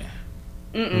it, right?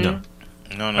 No.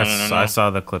 No. I saw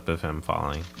the clip of him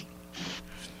falling.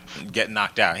 Get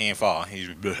knocked out. He ain't fall. He's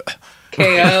KO'd.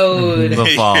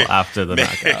 The fall after the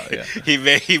knockout. Yeah.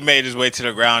 he made his way to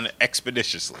the ground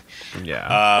expeditiously.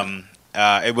 Yeah.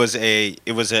 It was a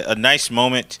nice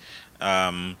moment,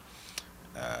 and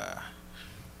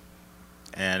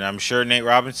I'm sure Nate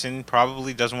Robinson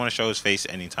probably doesn't want to show his face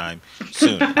anytime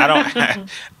soon. I don't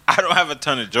have a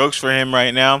ton of jokes for him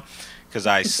right now because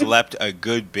I slept a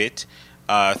good bit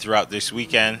throughout this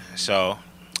weekend, so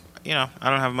I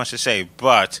don't have much to say,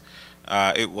 but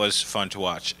it was fun to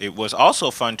watch. It was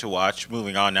also fun to watch,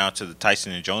 moving on now to the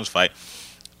Tyson and Jones fight,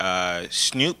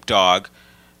 Snoop Dogg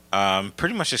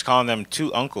pretty much just calling them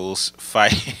two uncles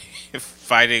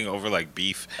fighting over like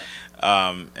beef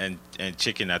and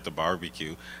chicken at the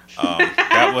barbecue.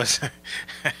 That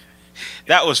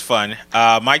was fun.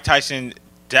 Mike Tyson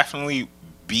definitely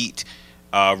beat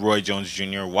Roy Jones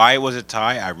Jr. Why it was a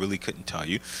tie, I really couldn't tell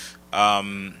you.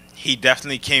 He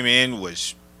definitely came in,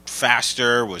 was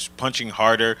faster, was punching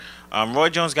harder. Roy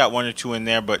Jones got one or two in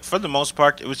there, but for the most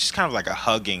part, it was just kind of like a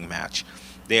hugging match.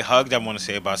 They hugged, I want to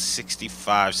say, about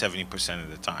 65-70%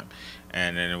 of the time.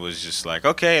 And then it was just like,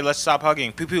 okay, let's stop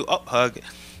hugging. Pew, pew, up, hug.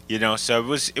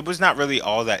 So it was not really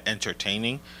all that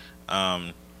entertaining.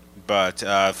 But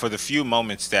for the few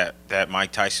moments that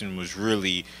Mike Tyson was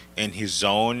really in his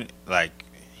zone, like,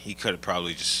 he could have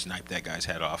probably just sniped that guy's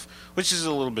head off, which is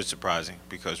a little bit surprising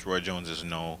because Roy Jones is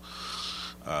he's no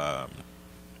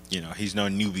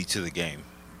newbie to the game.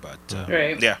 But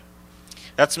right. Yeah,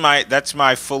 that's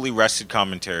my fully rested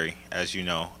commentary. As you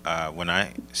know, when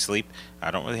I sleep, I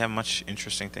don't really have much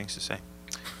interesting things to say.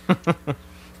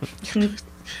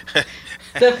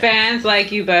 The fans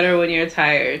like you better when you're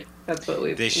tired. That's what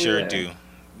we. They sure do.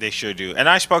 They sure do. And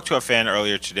I spoke to a fan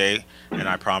earlier today, and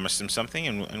I promised him something,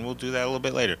 and we'll do that a little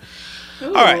bit later.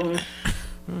 Ooh. All right.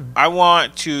 I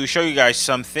want to show you guys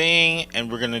something,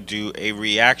 and we're going to do a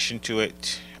reaction to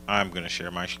it. I'm going to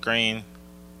share my screen.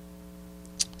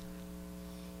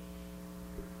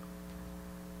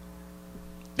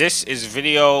 This is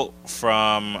video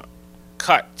from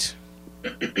Cut.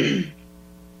 It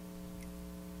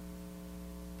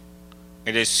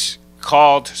is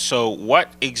called, "So What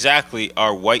Exactly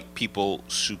Are White People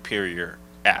Superior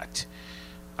At?"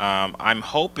 I'm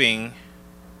hoping...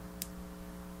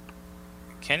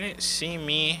 Can it see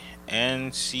me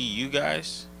and see you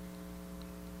guys?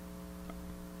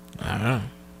 I don't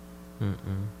know.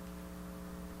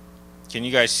 Can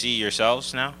you guys see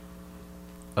yourselves now?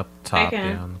 Up top,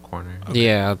 can. yeah, in the corner. Okay.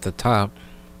 Yeah, at the top.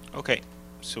 Okay,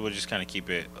 so we'll just kind of keep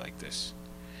it like this.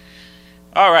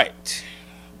 All right,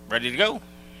 ready to go?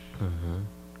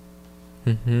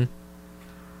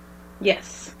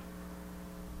 Yes.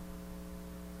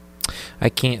 I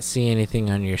can't see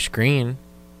anything on your screen.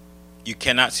 You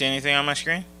cannot see anything on my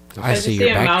screen? I just see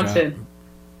your a backdrop. mountain.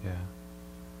 Yeah.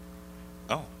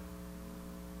 Oh.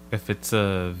 If it's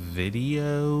a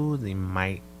video, they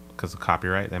might, because of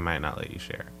copyright, they might not let you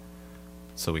share.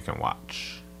 So we can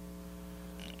watch.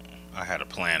 I had a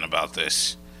plan about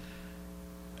this.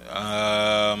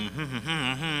 Okay,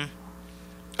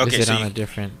 Is it so on a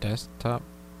different desktop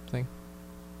thing?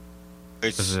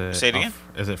 say it again?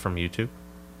 Is it from YouTube?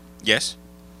 Yes.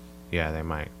 Yeah, they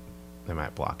might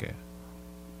block it.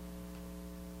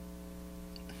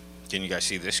 Can you guys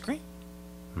see this screen?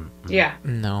 Yeah.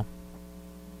 No.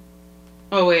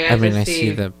 Oh wait, I mean, just I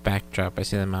see the backdrop. I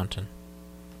see the mountain.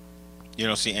 You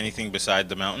don't see anything beside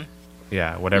the mountain?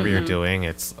 Yeah, whatever you're doing,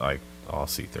 it's like all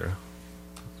see through.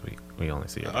 We only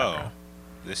see your background.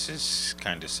 This is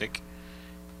kind of sick.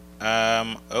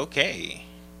 Okay.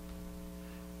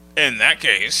 In that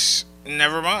case,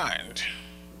 never mind.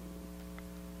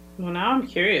 Well, now I'm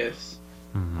curious.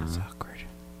 That's awkward.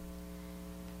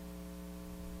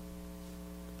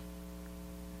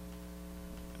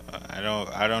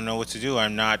 I don't know what to do.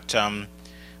 I'm not Zoom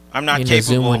Zoom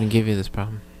capable. wouldn't give you this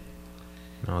problem.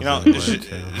 No, You know, Zoom would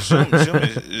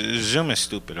too. Zoom is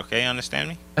stupid. Okay, understand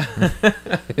me?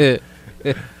 Had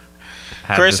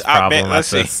Chris, this problem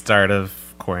let's at the see. start of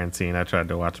quarantine. I tried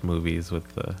to watch movies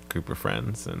with a group of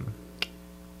friends, and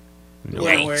no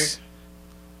Yeah. Yikes.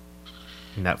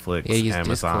 Netflix, Yeah, use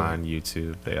Amazon,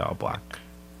 YouTube, they all block.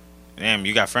 Damn,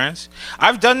 you got friends?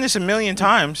 I've done this a million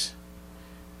times.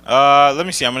 Let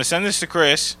me see. I'm gonna send this to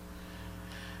Chris.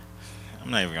 I'm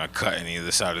not even gonna cut any of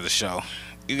this out of the show.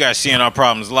 You guys seeing our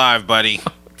problems live, buddy.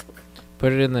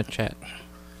 Put it in the chat.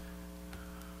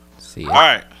 See. All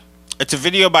right. It's a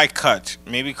video by Cut.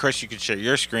 Maybe, Chris, you could share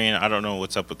your screen. I don't know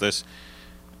what's up with this.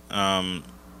 And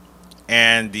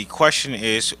the question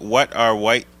is, what are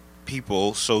white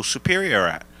people so superior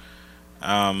at?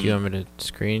 Do you want me to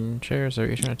screen share? Is that what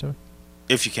you're trying to do?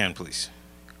 If you can, please.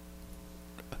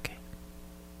 Okay.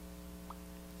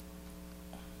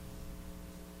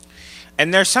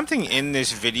 And there's something in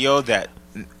this video that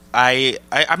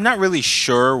I'm not really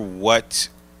sure what,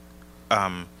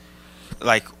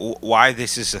 why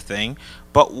this is a thing.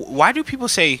 But why do people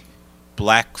say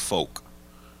black folk?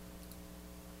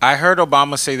 I heard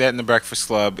Obama say that in the Breakfast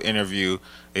Club interview.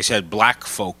 They said black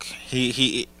folk.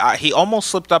 He almost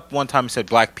slipped up one time and said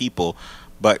black people,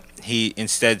 but he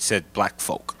instead said black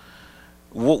folk.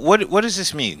 What does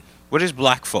this mean? What is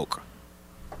black folk?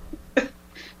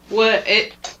 Well,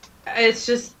 it's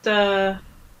just. Can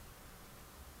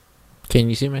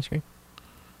you see my screen?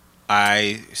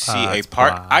 I see a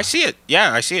part. Black. I see it.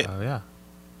 Yeah, I see it. Oh yeah.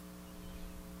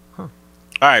 All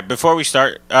right. Before we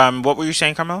start, what were you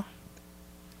saying, Carmela?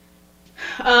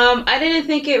 I didn't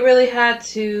think it really had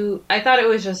to. I thought it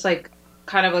was just like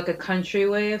kind of like a country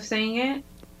way of saying it.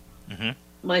 Mm-hmm.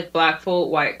 Like black folk,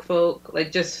 white folk,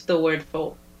 like just the word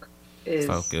folk is.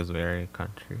 Folk is very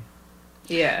country.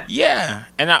 Yeah. Yeah,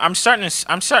 and I'm starting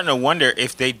to wonder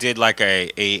if they did like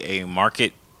a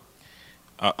market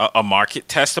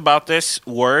test about this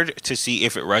word to see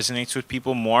if it resonates with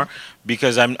people more,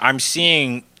 because I'm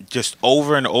seeing just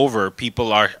over and over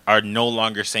people are no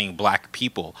longer saying black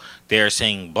people. They're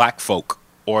saying black folk,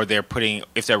 or they're putting,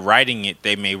 if they're writing it,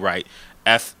 they may write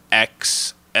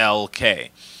FXLK.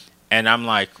 And I'm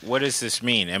like, what does this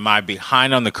mean? Am I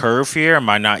behind on the curve here? Am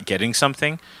I not getting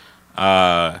something?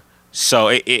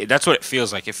 So that's what it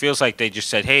feels like. It feels like they just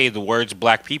said, hey, the words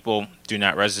black people do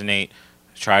not resonate.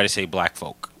 Try to say black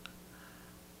folk.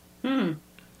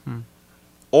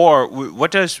 Or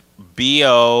what does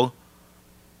BOPIC?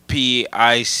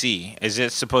 Is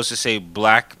it supposed to say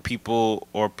black people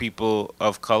or people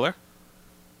of color?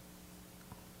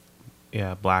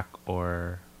 Yeah, black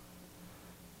or.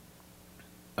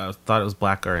 I thought it was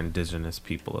black or indigenous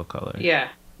people of color. Yeah.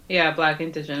 Yeah, black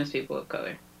indigenous people of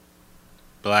color.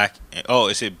 Black. Oh,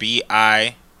 is it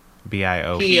BIOPOC?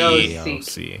 BIOPOC.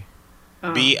 Say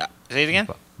it again.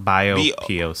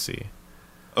 BIOPOC.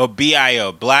 Oh,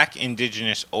 BIO. Black,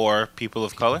 indigenous, or people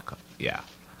of color? Yeah.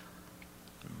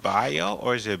 Bio,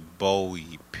 or is it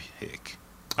Bowie pick?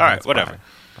 All right, whatever.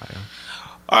 Bio.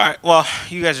 All right, well,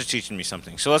 you guys are teaching me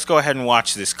something. So let's go ahead and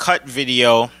watch this cut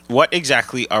video. What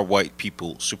exactly are white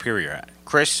people superior at?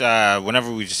 Chris, whenever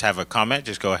we just have a comment,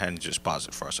 just go ahead and just pause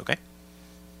it for us, okay?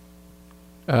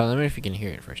 Let me know if you can hear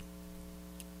it first.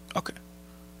 Okay.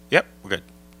 Yep, we're good.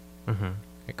 Mm-hmm.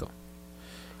 Okay, cool.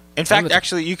 In fact,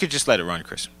 actually, you could just let it run,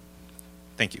 Chris.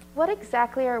 Thank you. What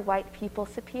exactly are white people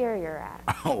superior at?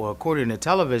 Oh, well, according to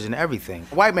television, everything.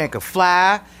 A white man could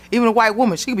fly. Even a white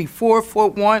woman, she could be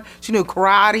 4'1". She knew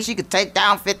karate. She could take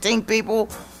down 15 people.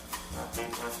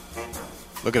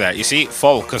 Look at that. You see?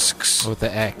 Focus. With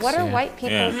the X. What are white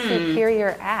people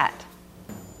superior at?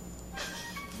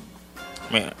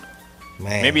 Man.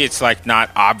 Maybe it's like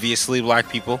not obviously black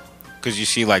people. Because you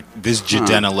see, like, this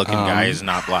Jadena looking guy is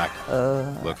not black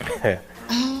looking.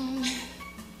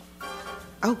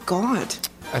 Oh, God.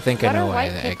 I think I know why What are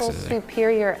the white X people is there.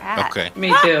 superior at? Okay. Me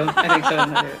too. I think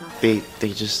so.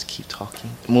 They just keep talking.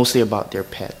 Mostly about their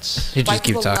pets. You just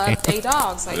keep talking. Love their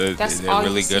dogs. Like, that's They're all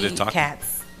really you good see. at talking.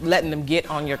 Cats, letting them get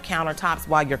on your countertops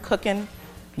while you're cooking.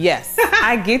 Yes.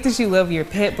 I get that you love your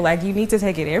pet, but like you need to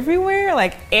take it everywhere,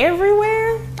 like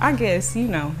everywhere. I guess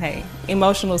hey,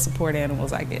 emotional support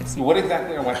animals. I guess. What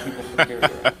exactly are white people superior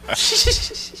at?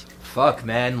 Fuck,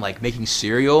 man, like making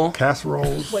cereal.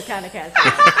 Casseroles. What kind of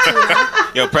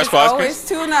casserole? Yo, press It's pause, always Chris.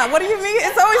 tuna. What do you mean?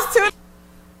 It's always tuna.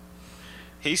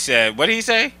 He said, what did he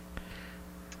say?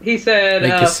 He said,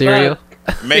 Make a cereal.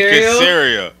 Make a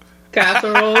cereal.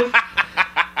 Casserole.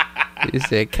 You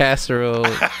said casserole.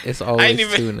 It's always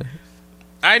tuna.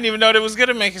 I didn't even know they was good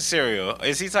at making cereal.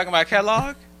 Is he talking about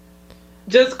Kellogg?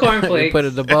 Just You cornflakes. put it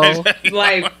in the bowl.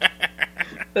 Like,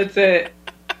 that's it.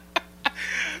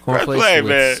 Cornflakes Play, with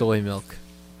man. soy milk.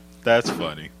 That's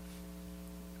funny.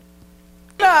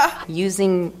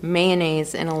 Using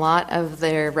mayonnaise in a lot of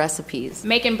their recipes.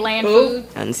 Making bland food.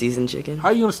 Unseasoned chicken. How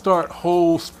you gonna start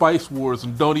whole spice wars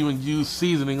and don't even use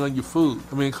seasoning on your food?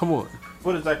 I mean, come on.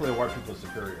 What exactly are white people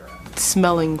superior at?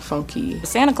 Smelling funky.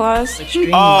 Santa Claus.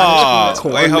 Oh,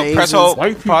 wait, press hold.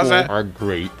 White people Pause that. are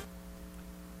great.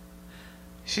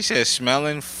 She said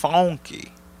smelling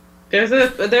funky. There's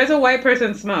a white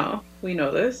person smell. We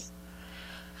know this.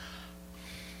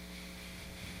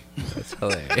 That's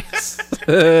hilarious.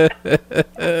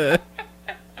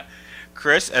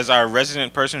 Chris, as our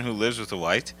resident person who lives with a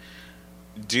white,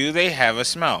 do they have a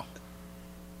smell?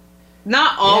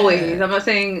 Not always. I'm not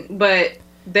saying, but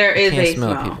There is can't a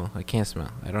smell smell. people. I can't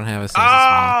smell. I don't have a sense of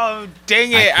smell. Oh,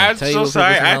 dang it! I'm so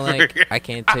sorry. I forgot. I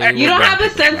can't tell you. You what don't brown have a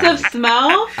people sense smell of like.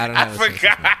 smell? I don't have a sense of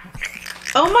smell.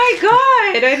 Oh my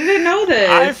god! I didn't know this.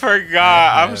 I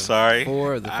forgot. I I'm have sorry.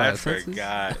 4 of the 5 I senses.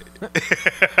 forgot.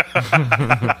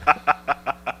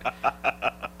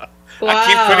 Wow. I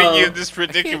keep putting you in this I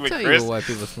can't predicament, tell Chris. you what white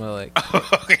people smell like.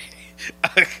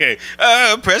 Okay.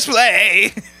 Press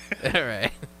play. All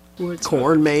right.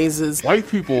 Corn mazes. White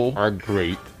people are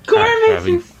great Corn at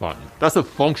having mazes. fun. That's a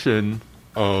function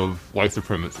of white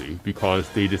supremacy because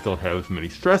they just don't have as many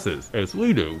stresses as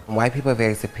we do. White people are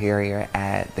very superior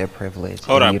at their privilege.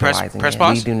 Hold and on, press utilizing it.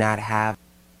 pause. We do not have.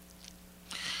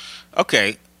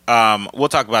 Okay. We'll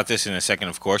talk about this in a second,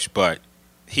 of course, but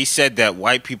he said that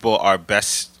white people are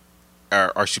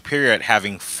are superior at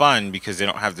having fun because they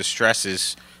don't have the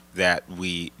stresses that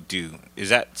we do. Is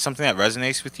that something that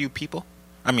resonates with you people?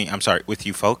 I'm sorry, with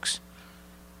you folks?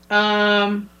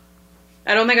 I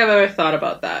don't think I've ever thought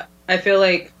about that. I feel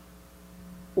like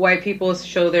white people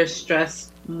show their stress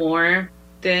more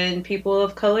than people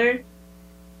of color.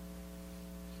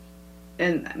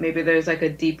 And maybe there's like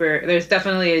there's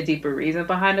definitely a deeper reason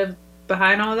behind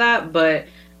all that, but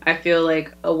I feel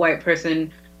like a white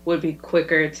person would be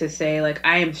quicker to say like,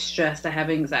 I am stressed, I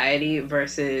have anxiety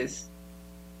versus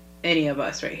any of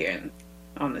us right here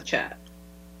on the chat.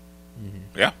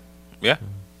 Yeah.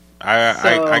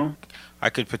 I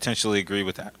could potentially agree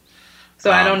with that.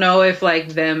 So I don't know if like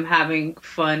them having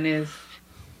fun is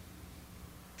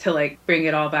to like bring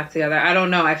it all back together. I don't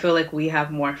know. I feel like we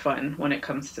have more fun when it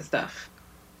comes to stuff.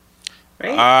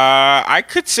 Right? I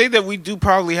could say that we do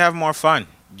probably have more fun,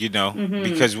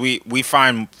 because we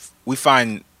find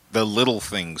the little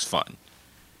things fun.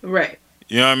 Right.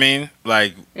 You know what I mean?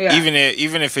 Like Yeah. even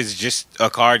if it's just a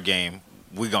card game,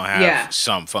 we're gonna have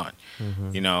some fun.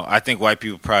 I think white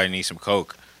people probably need some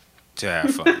Coke to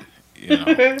have fun. I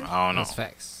don't know. That's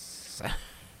facts.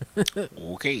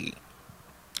 Okay.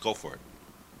 Go for it.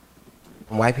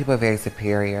 White people are very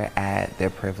superior at their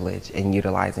privilege and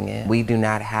utilizing it. We do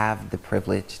not have the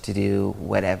privilege to do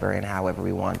whatever and however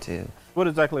we want to. What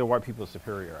exactly are white people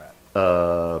superior at?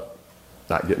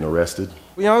 Not getting arrested.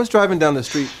 I was driving down the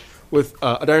street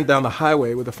down the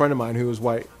highway with a friend of mine who was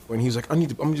white. When he was like, I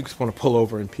just want to pull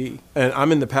over and pee. And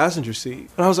I'm in the passenger seat.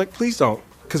 And I was like, please don't.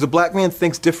 Because the black man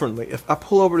thinks differently. If I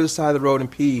pull over to the side of the road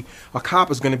and pee, a cop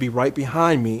is going to be right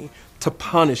behind me to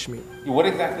punish me. What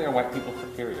exactly are white people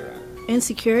superior at?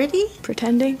 Insecurity,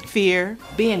 pretending, Fear,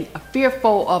 being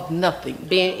fearful of nothing,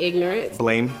 being ignorant,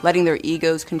 Blame. letting their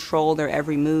egos control their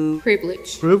every move.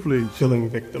 privilege. Feeling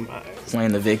victimized.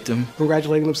 Playing the victim.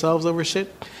 Congratulating themselves over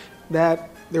shit that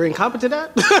they're incompetent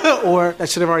at or that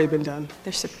should have already been done.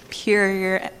 They're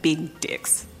superior at being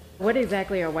dicks. What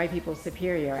exactly are white people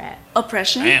superior at?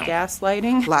 Oppression,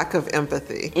 Gaslighting, Lack of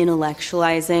empathy.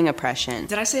 intellectualizing oppression.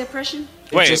 Did I say oppression?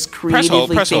 Wait, Just press hold,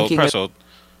 creatively press hold, thinking press hold.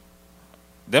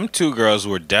 Them two girls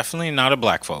were definitely not a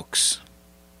black folks.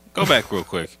 Go back real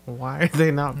quick. Why are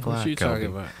they not black? What you talking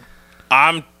about?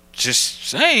 I'm just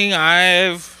saying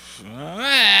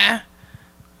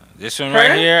this one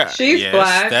right here. She's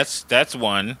black. That's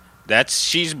one.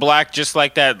 She's black just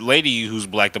like that lady who's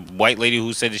black, the white lady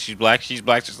who said that she's black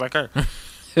just like her.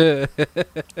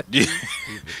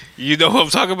 You know what I'm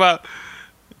talking about?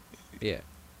 Yeah.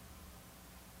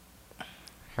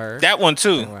 Her? That one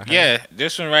too. Her. Yeah,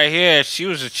 this one right here. She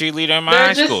was a cheerleader in my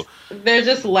high school. They're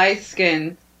just light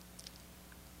skinned.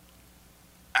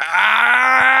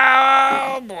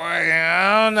 Oh boy,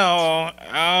 I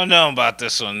don't know about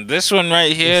this one. This one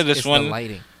right here. It's one. the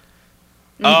lighting.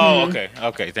 Oh,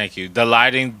 okay. Thank you. The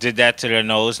lighting did that to their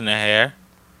nose and their hair.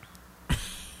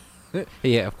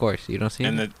 Yeah, of course. You don't see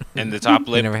and it? the top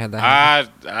lip. You never had that?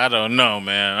 I don't know,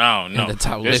 man. I don't know. And the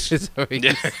top lip is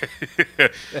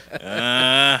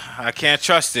I can't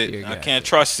trust it. I can't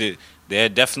trust it. They're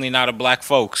definitely not a black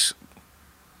folks.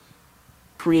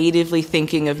 Creatively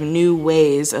thinking of new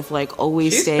ways of like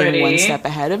always She's staying pretty. one step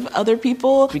ahead of other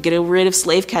people. If we get rid of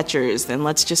slave catchers, then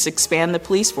let's just expand the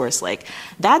police force. Like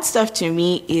that stuff to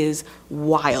me is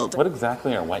wild. What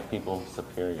exactly are white people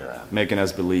superior at? Making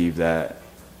us believe that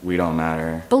we don't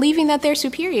matter. Believing that they're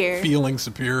superior. Feeling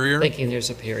superior. Thinking they're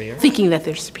superior. Thinking that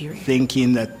they're superior.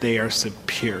 Thinking that they are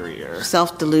superior.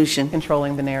 Self-delusion.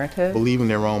 Controlling the narrative. Believing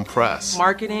their own press.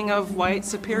 Marketing of white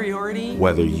superiority.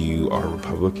 Whether you are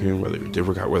Republican, whether you're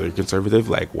Democrat, whether you're conservative,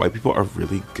 like white people are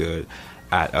really good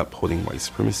at upholding white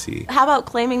supremacy. How about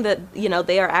claiming that,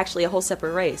 they are actually a whole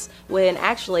separate race, when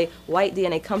actually white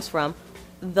DNA comes from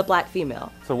the black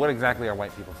female. So what exactly are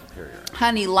white people superior at?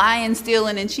 Honey, lying,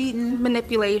 stealing, and cheating.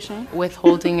 Manipulation.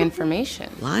 Withholding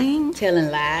information. Lying?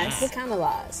 Telling lies. What kind of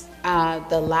lies?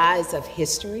 The lies of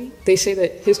history. They say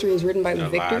that history is written by the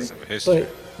victor, lies of history.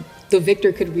 but the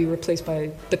victor could be replaced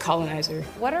by the colonizer.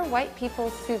 What are white people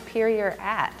superior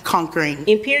at? Conquering.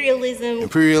 Imperialism.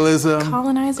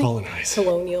 Colonizing.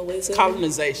 Colonialism.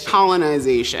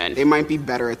 Colonization. They might be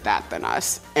better at that than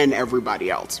us and everybody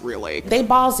else, really. They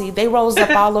ballsy. They rose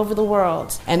up all over the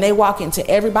world. And they walk into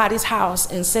everybody's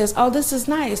house and says, oh, this is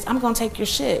nice. I'm going to take your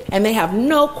shit. And they have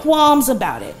no qualms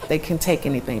about it. They can take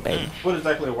anything, baby. What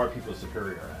exactly are white people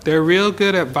superior at? They're real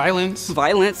good at violence.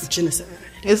 Genocide.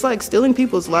 It's like stealing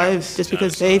people's lives just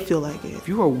because they feel like it. If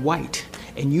you are white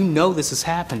and you know this is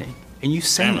happening and you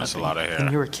say Damn, that's nothing, a lot of hair.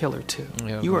 then you're a killer too.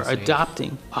 Yeah, You are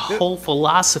adopting a whole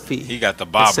philosophy. He got the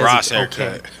that Bob says Ross it's okay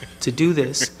haircut. to do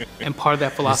this, and part of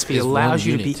that philosophy It's one allows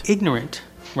you to be unit. ignorant,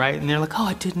 right? And they're like, oh,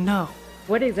 I didn't know.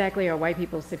 What exactly are white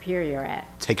people superior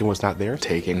at? Taking what's not theirs.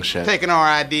 Taking shit. Taking our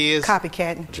ideas.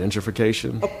 Copycatting.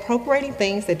 Gentrification. Appropriating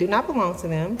things that do not belong to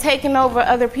them. Taking over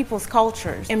other people's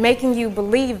cultures and making you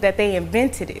believe that they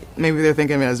invented it. Maybe they're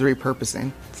thinking of it as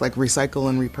repurposing. It's like recycle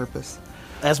and repurpose.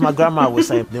 As my grandma would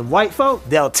say, them white folk,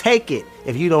 they'll take it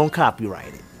if you don't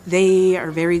copyright it. They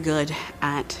are very good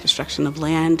at destruction of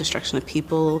land, destruction of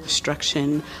people,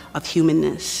 destruction of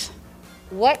humanness.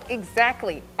 What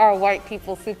exactly are white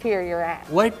people superior at?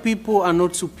 White people are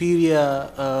not superior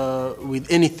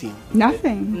with anything.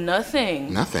 Nothing.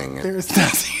 Nothing. Nothing. There's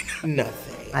nothing.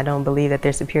 Nothing. I don't believe that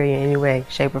they're superior in any way,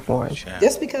 shape, or form.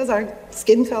 Just because our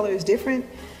skin color is different,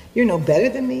 you're no better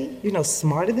than me, you're no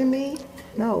smarter than me.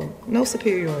 No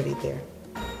superiority there.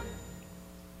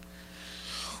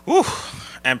 Whew.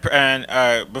 And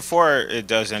before it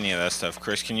does any of that stuff,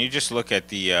 Chris, can you just look at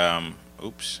the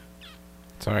oops.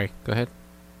 Sorry, go ahead.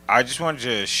 I just wanted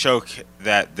to show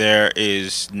that there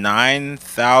is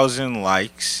 9,000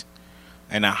 likes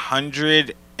and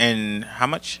 100 and how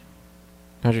much?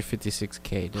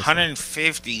 156K.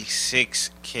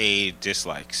 156K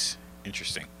dislikes.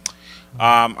 Interesting.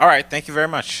 All right, thank you very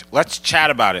much. Let's chat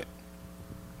about it.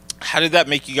 How did that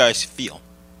make you guys feel?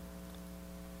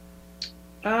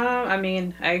 I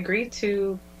mean, I agree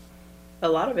to a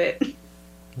lot of it.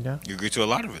 Yeah. You agree to a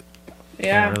lot of it.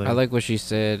 Yeah. I like what she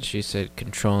said. She said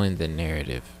controlling the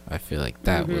narrative. I feel like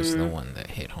that was the one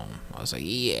that hit home. I was like,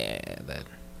 yeah, that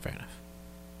fair enough.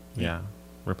 Yeah.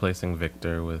 Replacing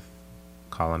Victor with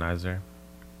colonizer.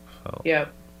 Felt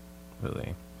Yep.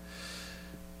 really.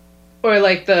 Or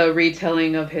like the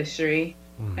retelling of history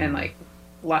and like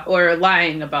or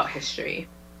lying about history.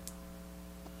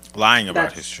 Lying about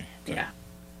That's- history. Yeah.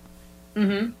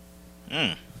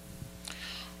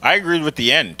 I agreed with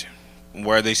the end,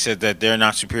 where they said that they're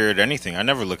not superior to anything. I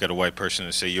never look at a white person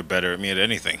and say you're better at me at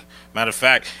anything. Matter of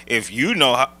fact, if you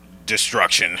know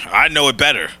destruction, I know it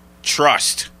better.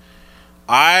 Trust.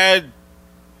 I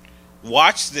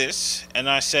watched this and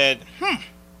I said,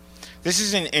 this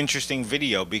is an interesting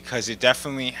video because it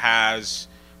definitely has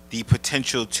the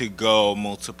potential to go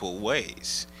multiple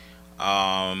ways.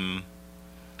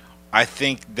 I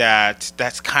think that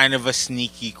that's kind of a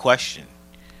sneaky question.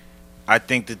 I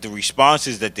think that the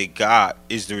responses that they got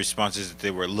is the responses that they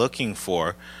were looking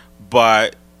for,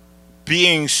 but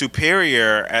being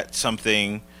superior at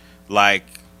something like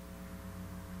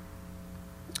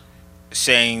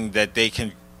saying that they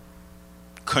can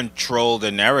control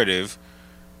the narrative,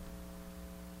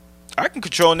 I can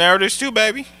control narratives too,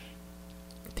 baby.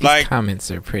 These comments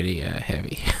are pretty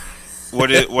heavy.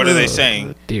 What are they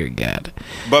saying? Dear God.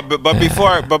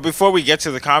 But before we get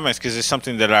to the comments, because it's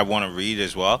something that I want to read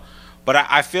as well. But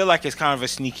I feel like it's kind of a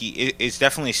sneaky. It's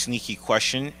definitely a sneaky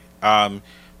question,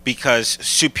 because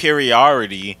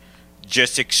superiority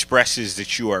just expresses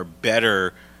that you are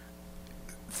better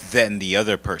than the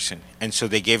other person, and so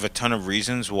they gave a ton of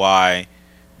reasons why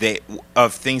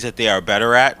of things that they are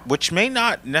better at, which may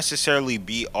not necessarily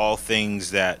be all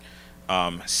things that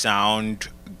sound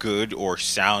good or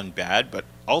sound bad, but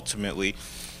ultimately,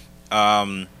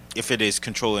 if it is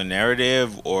controlling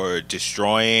narrative or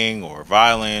destroying or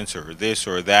violence or this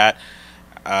or that,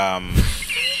 I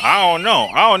don't know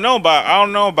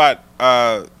about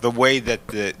the way that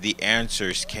the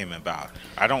answers came about.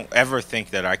 I don't ever think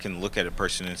that I can look at a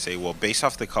person and say, well, based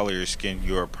off the color of your skin,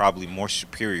 you're probably more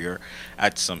superior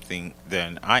at something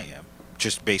than I am,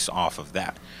 just based off of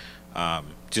that.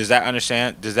 Does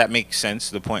that make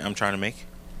sense, the point I'm trying to make?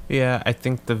 Yeah, I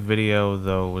think the video,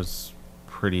 though, was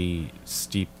pretty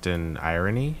steeped in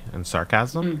irony and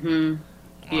sarcasm.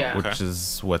 Yeah. Which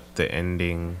is what the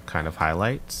ending kind of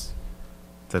highlights.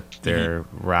 That they're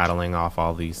rattling off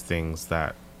all these things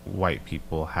that white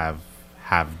people have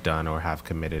have done or have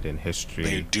committed in history.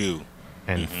 They do.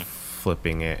 And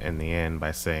flipping it in the end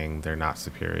by saying they're not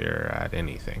superior at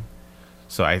anything.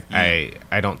 So I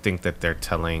don't think that they're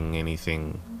telling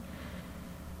anything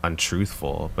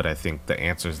untruthful, but I think the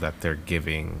answers that they're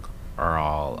giving are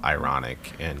all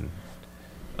ironic and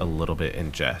a little bit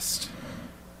in jest.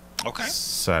 Okay.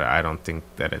 So I don't think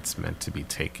that it's meant to be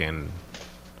taken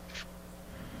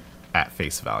at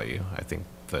face value. I think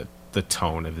that the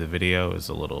tone of the video is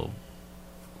a little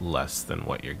less than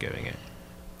what you're giving it.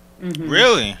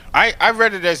 Really? I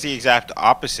read it as the exact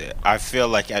opposite. I feel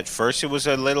like at first it was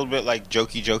a little bit like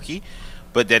jokey,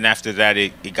 but then after that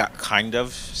it got kind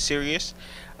of serious.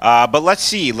 But let's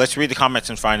see. Let's read the comments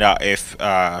and find out if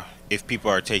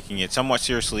people are taking it somewhat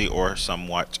seriously or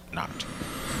somewhat not.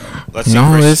 Let's see.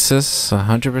 No, this is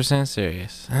 100%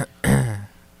 serious.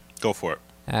 Go for it.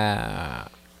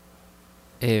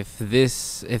 If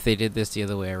they did this the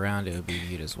other way around, it would be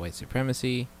viewed as white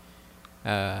supremacy.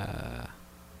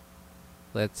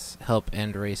 Let's help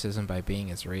end racism by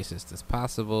being as racist as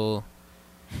possible.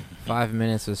 5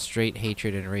 minutes of straight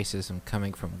hatred and racism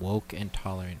coming from woke and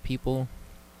tolerant people.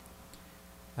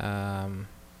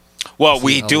 Well,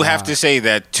 we do have to say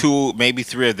that 2, maybe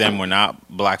 3 of them were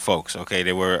not black folks. Okay,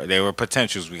 they were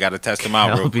potentials. We got to test them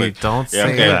out real quick. Don't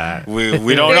say that. We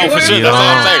don't know for sure. That's what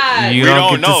I'm saying. We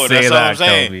don't know. That's what I'm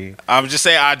saying. I'm just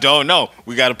saying I don't know.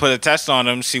 We got to put a test on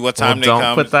them, see what time they come.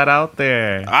 Don't put that out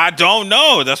there. I don't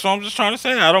know. That's what I'm just trying to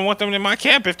say. I don't want them in my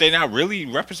camp if they're not really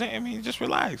representing me. Just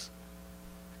relax.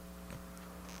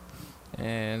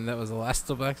 And that was the last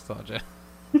of Black Nostalgia.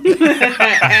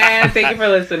 And thank you for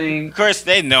listening. Of course,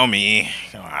 they know me.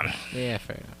 Come on. Yeah,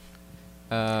 fair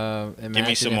enough. Give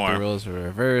me some if more. The roles were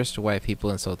reversed. White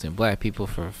people insulting black people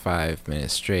for 5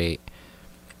 minutes straight.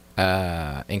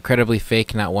 Incredibly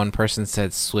fake. Not one person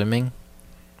said swimming.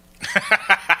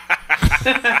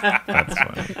 That's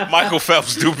funny. Michael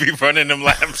Phelps do be running them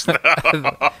laps now. I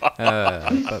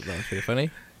thought that was pretty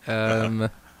funny.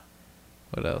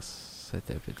 What else?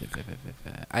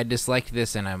 I disliked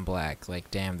this and I'm black.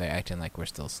 Like, damn, they're acting like we're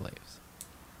still slaves.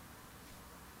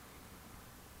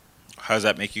 How does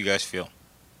that make you guys feel?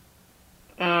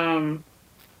 No,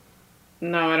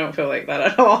 I don't feel like that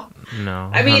at all. No.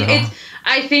 I mean,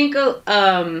 I think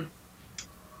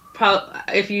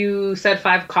if you said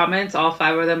 5 comments, all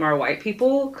 5 of them are white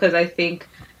people, because I think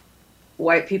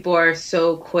white people are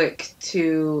so quick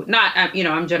to not,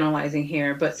 I'm generalizing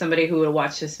here, but somebody who would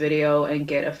watch this video and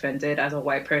get offended as a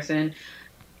white person,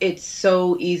 it's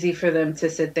so easy for them to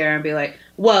sit there and be like,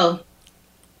 well,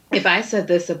 if I said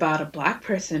this about a black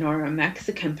person or a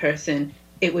Mexican person,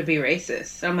 it would be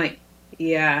racist. I'm like,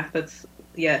 yeah,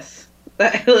 yes,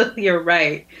 you're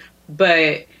right.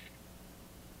 But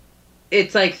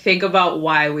it's like, think about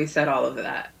why we said all of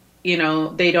that. You know,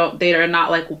 they are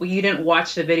not like, you didn't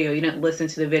watch the video, you didn't listen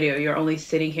to the video, you're only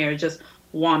sitting here just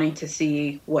wanting to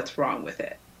see what's wrong with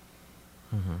it.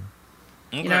 Okay.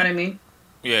 You know what I mean?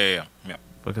 Yeah.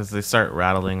 Because they start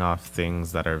rattling off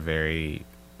things that are very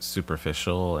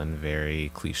superficial and very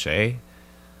cliche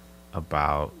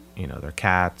about, their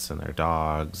cats and their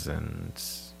dogs and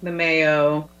the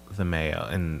mayo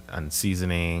and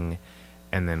seasoning.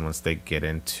 And then once they get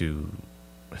into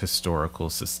historical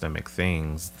systemic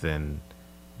things, then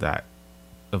that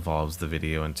evolves the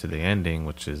video into the ending,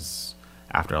 which is,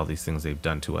 after all these things they've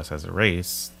done to us as a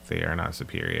race, they are not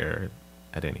superior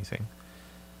at anything.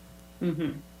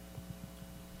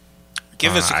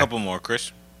 Give us a couple more,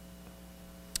 Chris.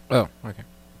 Oh, okay.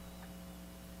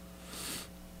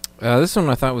 This one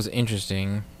I thought was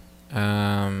interesting.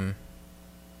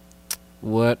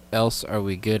 What else are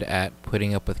we good at?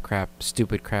 Putting up with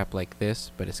stupid crap like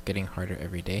this, but it's getting harder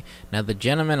every day. Now, the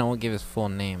gentleman, I won't give his full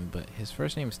name, but his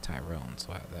first name is Tyrone,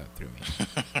 so that threw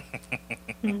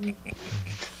me.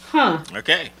 Huh.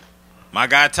 Okay. My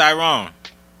guy, Tyrone.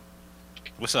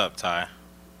 What's up, Ty?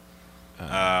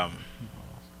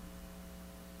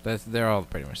 They're all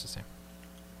pretty much the same.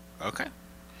 Okay.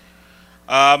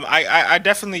 I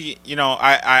definitely,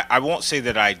 I won't say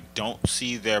that I don't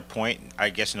see their point. I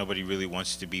guess nobody really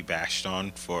wants to be bashed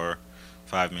on for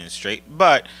 5 minutes straight.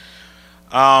 But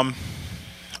I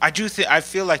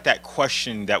feel like that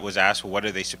question that was asked, what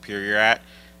are they superior at?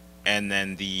 And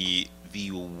then the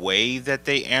way that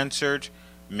they answered,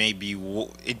 maybe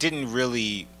it didn't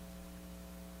really.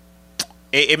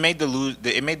 It made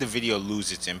the video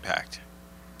lose its impact.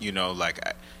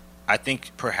 I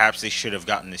think perhaps they should have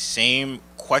gotten the same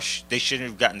question. They should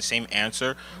have gotten the same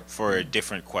answer for a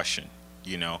different question.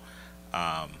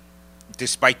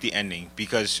 despite the ending,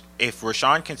 because if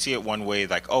Rashawn can see it one way,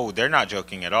 like, oh, they're not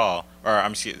joking at all, or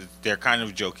they're kind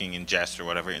of joking in jest or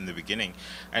whatever in the beginning,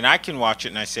 and I can watch it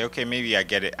and I say, okay, maybe I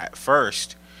get it at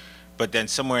first, but then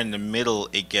somewhere in the middle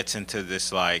it gets into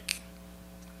this like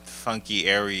funky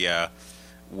area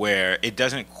where it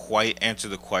doesn't quite answer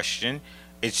the question.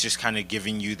 It's just kind of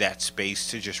giving you that space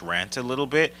to just rant a little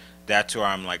bit. That's where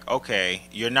I'm like, okay,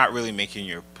 you're not really making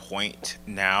your point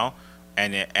now,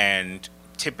 and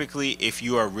typically, if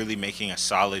you are really making a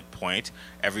solid point,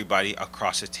 everybody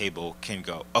across the table can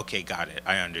go, okay, got it,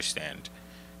 I understand.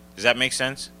 Does that make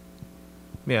sense?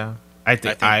 Yeah.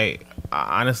 I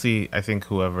honestly, I think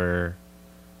whoever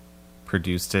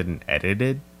produced it and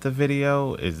edited the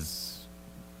video is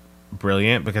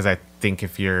brilliant, because I think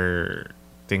if you're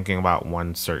thinking about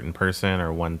one certain person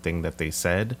or one thing that they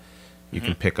said, you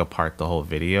can pick apart the whole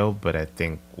video, but I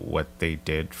think what they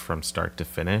did from start to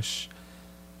finish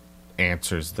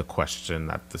answers the question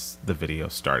that the video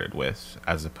started with,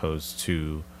 as opposed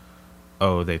to,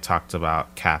 oh, they talked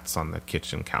about cats on the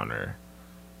kitchen counter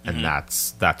and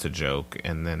that's a joke,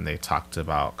 and then they talked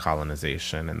about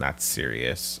colonization and that's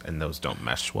serious, and those don't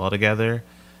mesh well together.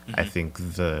 I think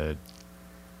the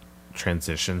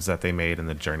transitions that they made and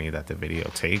the journey that the video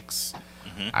takes,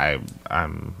 I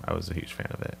was a huge fan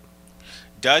of it.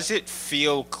 Does it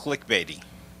feel clickbaity?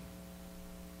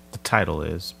 The title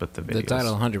is, but the video. The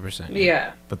title, 100%.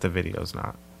 Yeah. But the video's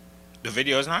not. The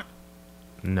video's not?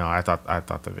 No, I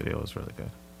thought the video was really good.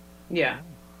 Yeah.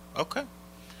 Okay.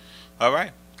 All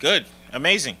right. Good.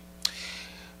 Amazing.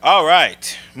 All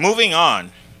right. Moving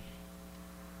on.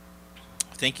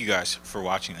 Thank you guys for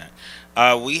watching that.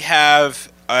 We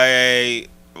have a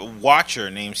watcher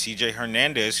named CJ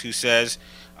Hernandez who says,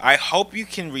 I hope you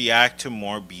can react to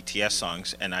more BTS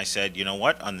songs. And I said, you know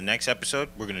what? On the next episode,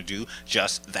 we're going to do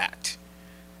just that.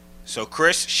 So,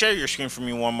 Chris, share your screen for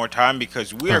me one more time,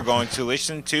 because we are going to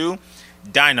listen to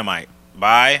Dynamite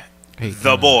by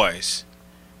The Boys.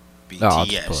 BTS. I'll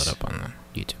just pull it up on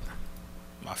YouTube.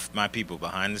 My people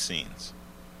behind the scenes.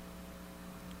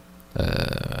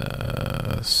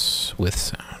 With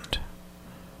sound.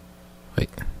 Wait.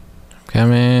 I'm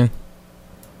coming.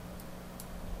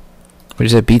 What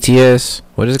is it? BTS?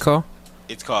 What is it called?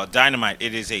 It's called Dynamite.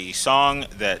 It is a song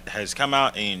that has come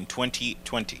out in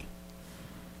 2020.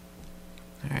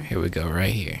 Alright, here we go,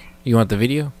 right here. You want the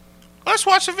video? Let's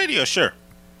watch the video, sure.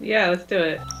 Yeah, let's do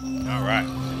it. All right.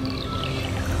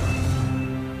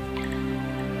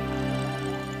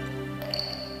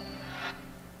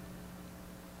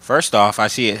 First off, I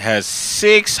see it has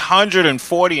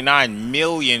 649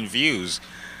 million views.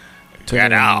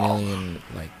 Get out. Million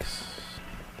likes.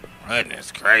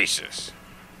 Goodness gracious.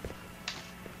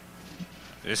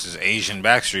 This is Asian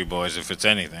Backstreet Boys, if it's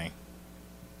anything.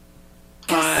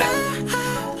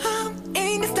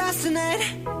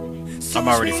 I'm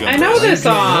already feeling I know this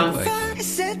song.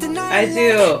 I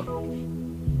do.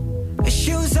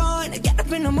 Shoes on, get up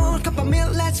in the morning, cup of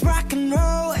milk, let's rock and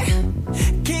roll.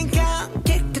 Kink out,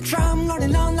 kick the drum,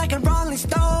 rolling on like a rolling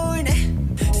stone.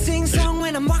 Sing song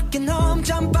when I'm walking home,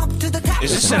 jump up to the top.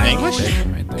 Is this in English?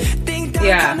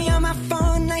 Yeah.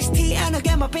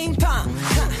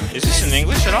 Is this in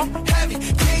English at all?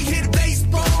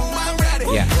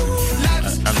 Yeah.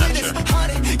 I'm not sure.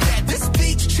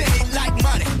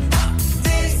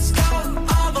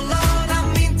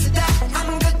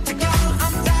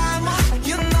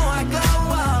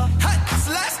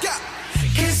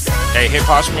 Hey, hit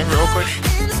pause for me real quick.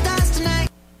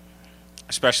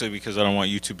 Especially because I don't want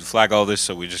YouTube to flag all this,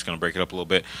 so we're just going to break it up a little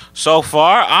bit. So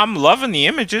far, I'm loving the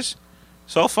images.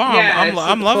 So far, Yeah, I'm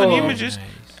loving the cool. images.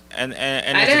 And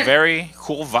it's a very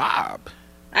cool vibe.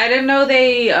 I didn't know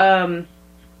they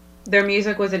their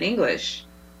music was in English.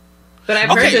 But I've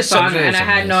heard this song and I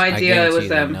had no idea it was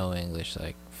them. No English,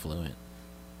 like fluent.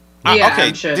 Yeah, okay,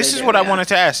 I'm sure this they is do, what I yeah. wanted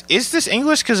to ask. Is this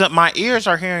English? Because my ears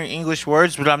are hearing English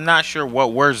words, but I'm not sure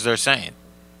what words they're saying.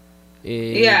 It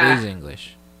is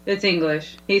English. It's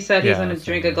English. He said he's going to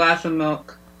drink a glass of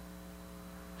milk.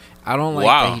 I don't like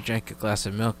Wow. that he drank a glass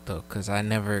of milk, though, because I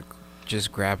never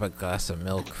just grab a glass of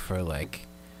milk for, like,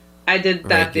 I did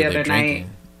that the regular other drinking. night.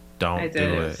 Don't I do did.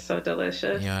 It it. was so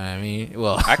delicious. You know what I mean?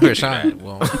 Well, I could do Rashawn that.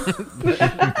 won't.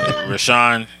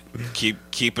 Rashawn,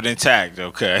 keep it intact,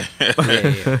 okay?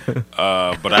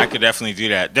 But I could definitely do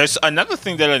that. There's another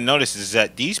thing that I noticed is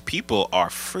that these people are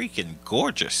freaking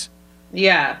gorgeous.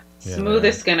 Yeah.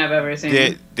 Smoothest skin I've ever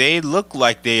seen. They look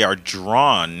like they are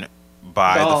drawn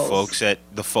by Dolls.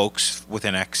 the folks with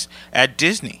an X at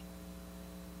Disney.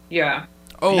 Yeah.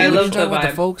 Oh, I we love should the talk about the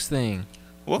vibe. folks thing.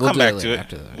 We'll come do back that to later, it.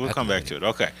 after the- We'll after come the back to it.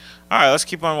 Okay. All right, let's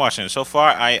keep on watching. So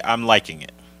far, I'm liking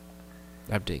it.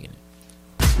 I'm digging it.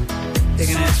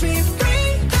 digging it.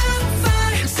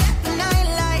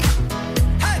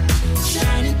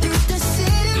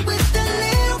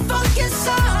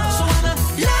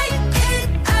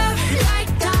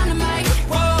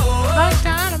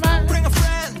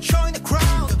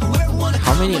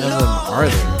 How many of them are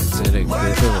there? Is it a group of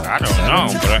like I don't know,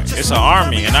 but it's an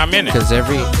army, and I'm in it. Because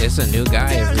it's a new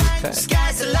guy every set.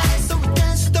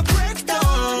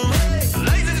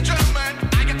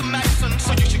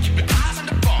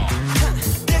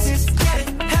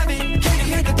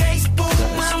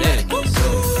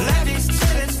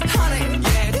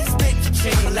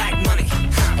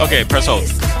 Okay, press hold.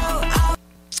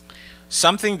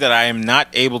 Something that I am not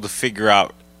able to figure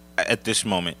out at this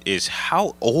moment is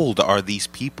how old are these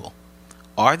people?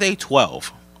 Are they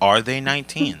 12? Are they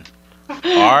 19?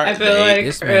 I feel like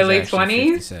early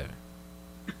 20s.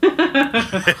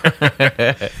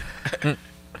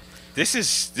 This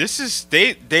is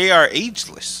they are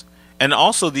ageless, and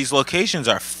also these locations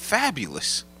are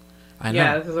fabulous. I know.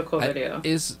 Yeah, this is a cool video.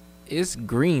 Is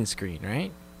green screen,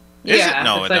 right? Is Yeah, it?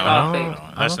 No, it's no, like all fake.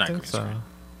 no, that's not green screen.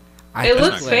 It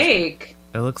looks fake.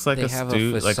 It looks like They a have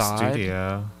a facade.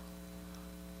 studio.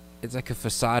 It's like a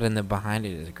facade, and then behind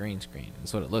it is a green screen.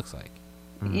 That's what it looks like.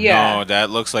 Yeah. No, that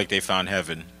looks like they found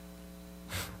heaven.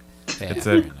 Yeah, It's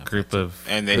a group of.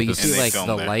 And But you and see, like, filmed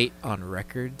the there. light on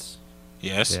records?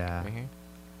 Yes. Yeah. Right here?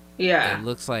 Yeah. It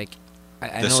looks like... I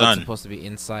The know sun. it's supposed to be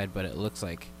inside, but it looks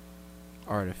like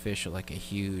artificial, like a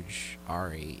huge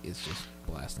R8 is just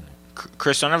blasting it.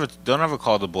 Chris, don't ever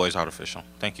call the boys artificial.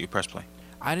 Thank you. Press play.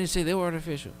 I didn't say they were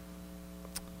artificial.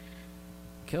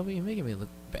 Kelby, you're making me look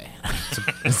bad.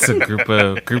 It's a group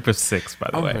of 6, by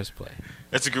the I'll way. press play.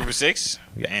 That's a group of 6?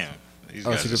 Yeah. Damn. These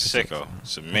Oh, it's guys a are group of 6. sicko.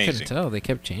 It's I amazing. couldn't tell. They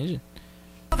kept changing.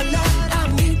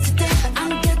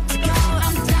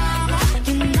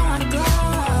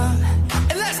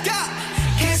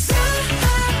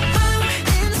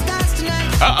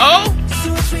 Uh-oh.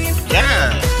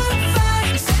 Yeah.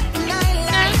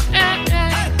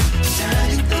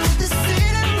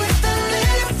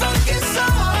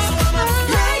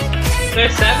 They're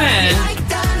 7.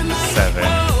 7.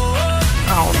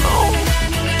 Oh no!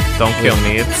 Don't kill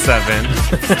me. It's 7.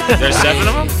 There's 7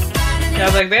 of them? I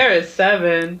was like, there is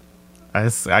 7. I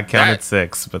counted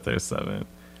 6, but there's 7.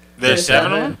 There's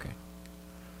 7 of them? Okay.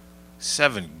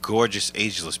 7 gorgeous,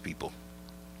 ageless people.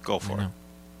 Go for it.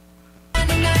 You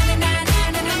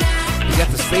got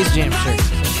the Space Jam shirt.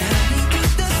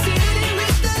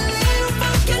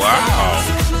 Wow.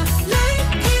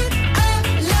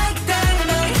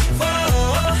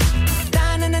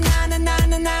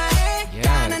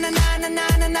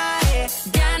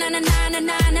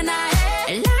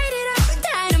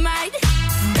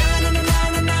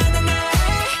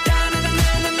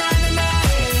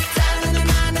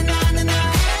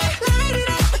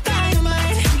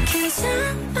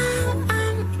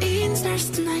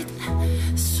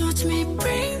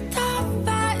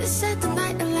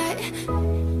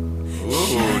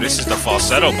 Ooh, this is the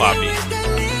falsetto poppy. Yo,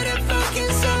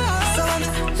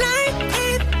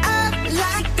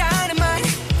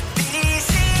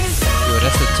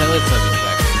 that's the Teletubbies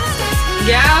back there.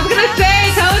 Yeah, I was gonna say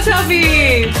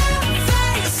Teletubbies.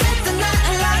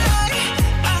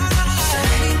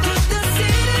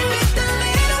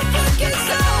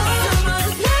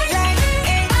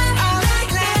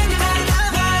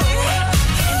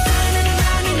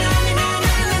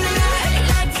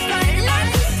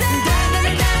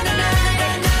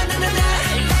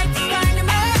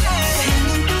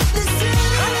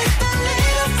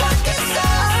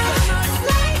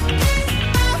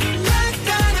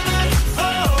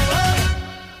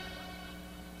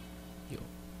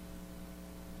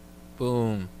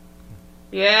 Boom.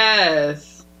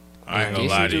 Yes. I ain't gonna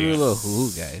Jason lie to you. Derulo,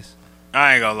 who, guys?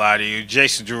 I ain't gonna lie to you.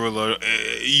 Jason Derulo,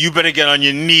 you better get on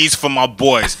your knees for my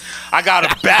boys. I got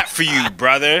a bat for you,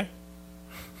 brother.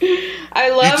 I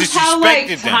loved how like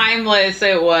disrespected them. timeless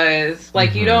it was.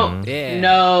 Like you don't Yeah.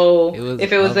 know It was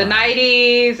if it was the a vibe.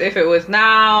 90s, if it was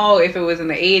now, if it was in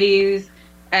the 80s,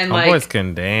 and Homeboys like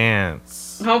can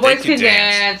dance. homeboys They can can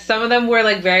dance. Some of them were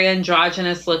like very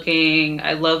androgynous looking.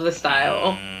 I love the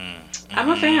style. I'm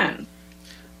a fan.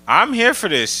 I'm here for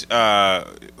this,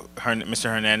 Mr.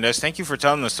 Hernandez. Thank you for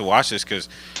telling us to watch this, because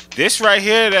this right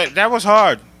here, that was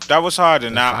hard. That was hard.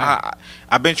 And now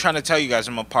I've been trying to tell you guys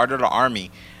I'm a part of the Army.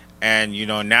 And, you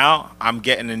know, now I'm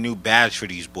getting a new badge for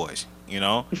these boys. You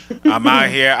know, I'm out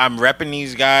here. I'm repping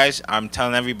these guys. I'm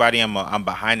telling everybody I'm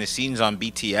behind the scenes on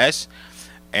BTS.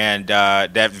 And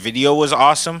that video was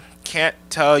awesome. Can't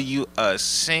tell you a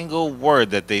single word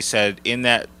that they said in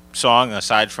that song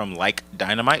aside from like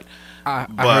Dynamite. I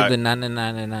heard the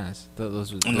na-na-na-na-nas.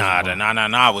 Those Nah, the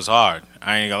na-na-na was hard.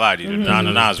 I ain't gonna lie to you. The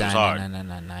na-na-nas was hard.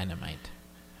 Dynamite.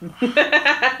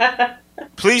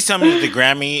 Please tell me that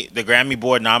the Grammy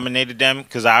board nominated them,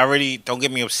 because I already, don't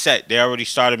get me upset, they already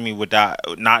started me with that,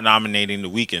 not nominating The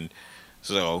Weeknd.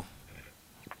 So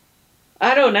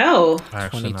I don't know.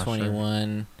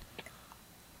 2021,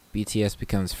 BTS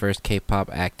becomes first K-pop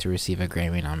act to receive a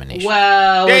Grammy nomination.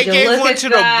 Wow, they gave one to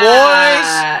the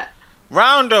boys.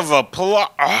 Round of applause.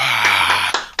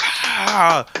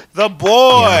 The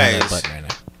boys.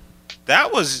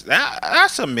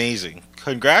 That's amazing.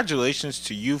 Congratulations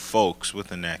to you folks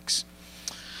with an X.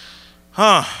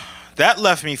 That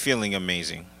left me feeling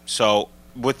amazing. So,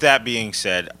 with that being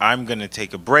said, I'm going to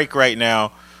take a break right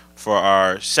now for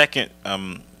our second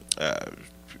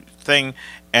thing,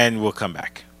 and we'll come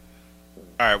back.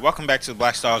 All right, welcome back to the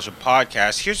Black Nostalgia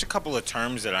Podcast. Here's a couple of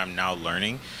terms that I'm now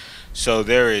learning. So,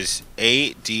 there is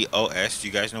ADOS. Do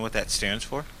you guys know what that stands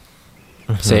for?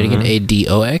 Say it again.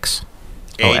 ADOX?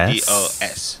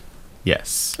 ADOS.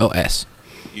 Yes. OS.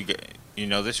 You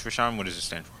know this, Rashawn? What does it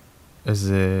stand for? Is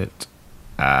it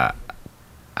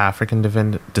African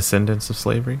descendants of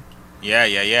slavery?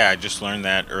 Yeah. I just learned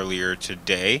that earlier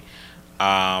today.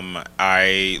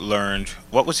 I learned,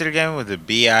 what was it again with the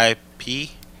BIP?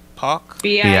 POC?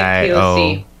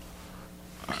 BIPOC.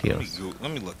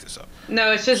 Let me look this up.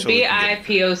 No, it's just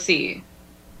BIPOC.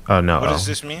 Oh, no. What does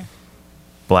this mean?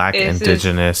 Black,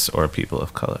 indigenous, or people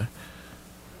of color.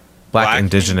 Black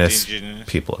indigenous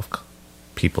people of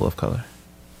color.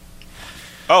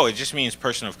 Oh, it just means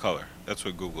person of color. That's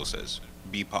what Google says.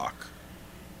 BPOC.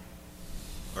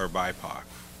 Or BIPOC.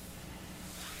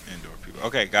 Indoor people.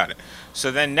 Okay, got it.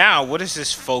 So then now, what is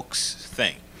this folks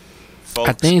thing? Folks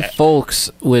I think folks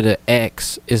with an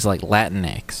X is like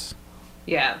Latinx.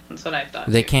 Yeah, that's what I thought.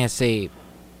 They can't say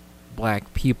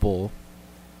black people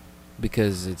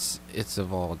because it's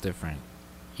of all different.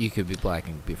 You could be black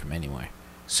and be from anywhere.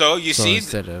 So you see,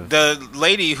 the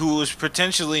lady who was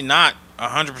potentially not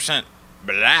 100%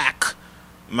 black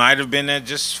might have been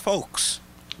just folks.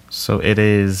 So it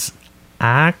is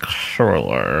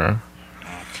actually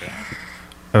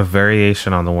a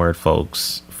variation on the word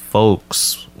folks.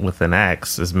 Folks with an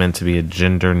X is meant to be a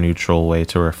gender-neutral way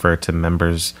to refer to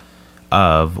members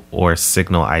of or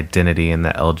signal identity in the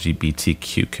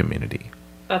LGBTQ community.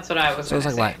 That's what I was So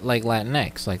it's like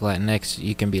Latinx. Like Latinx,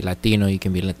 you can be Latino, you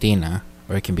can be Latina,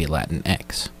 or it can be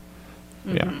Latinx.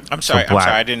 Yeah. I'm sorry.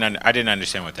 I didn't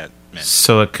understand what that meant.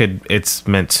 So it's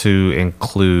meant to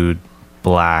include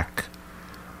black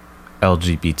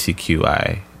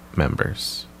LGBTQI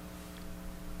members.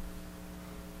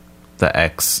 The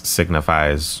X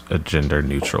signifies a gender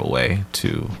neutral way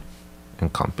to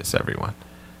encompass everyone.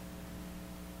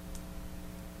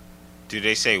 Do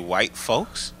they say white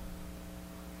folks?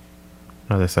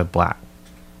 No, they said black.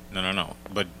 No.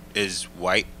 But is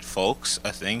white folks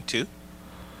a thing too?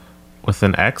 With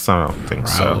an X, I don't think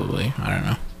Probably. so. I don't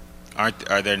know.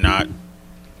 Are there not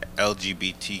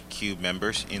LGBTQ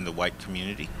members in the white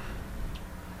community?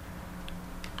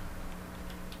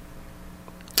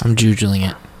 I'm Googling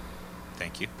it.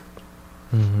 Thank you.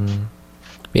 Mm-hmm.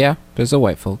 Yeah, there's a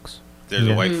white folks. There's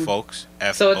a white folks.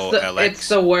 So FOLX. it's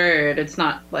the word. It's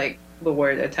not like the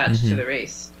word attached to the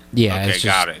race. Yeah. Okay, it's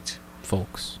got just it.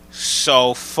 Folks.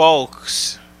 So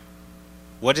folks,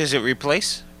 what does it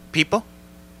replace? People?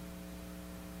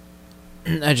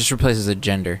 It just replaces a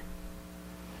gender.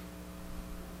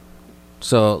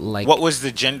 So like, what was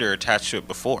the gender attached to it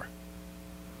before?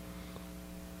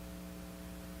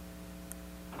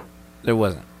 There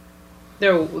wasn't.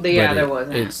 There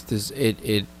wasn't.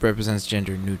 It represents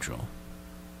gender neutral.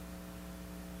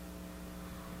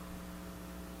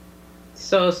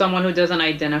 So someone who doesn't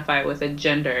identify with a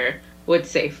gender would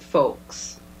say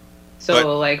folks.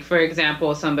 So like, for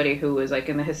example, somebody who is like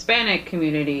in the Hispanic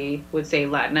community would say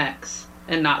Latinx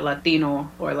and not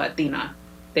Latino or Latina.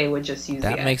 They would just use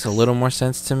that the makes X. a little more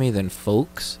sense to me than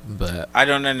folks, but I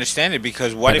don't understand it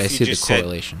because what if you just said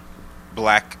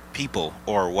black people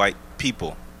or white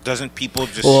people? Doesn't people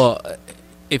just... Well,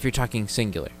 if you're talking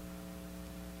singular.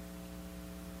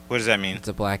 What does that mean? It's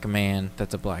a black man,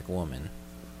 that's a black woman.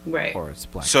 Right. Or it's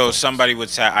black So folks. somebody would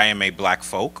say, I am a black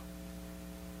folk?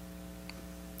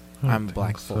 I'm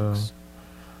black folks.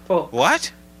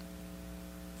 What?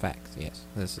 Facts, yes.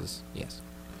 Yes.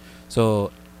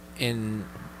 So,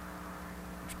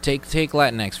 take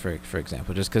Latinx for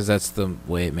example, just because that's the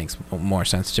way it makes more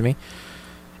sense to me.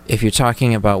 If you're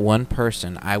talking about one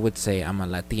person, I would say I'm a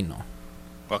Latino.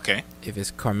 Okay. If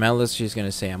it's Carmela, she's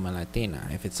gonna say I'm a Latina.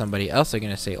 If it's somebody else, they're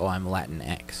gonna say, oh, I'm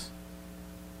Latinx.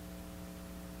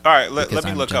 All right, let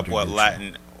me look up what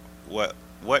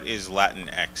what is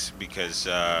Latinx? Because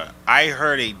I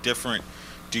heard a different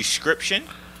description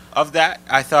of that.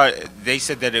 I thought they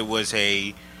said that it was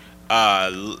a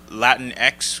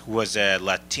Latinx was a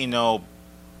Latino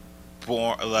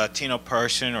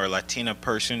person or Latina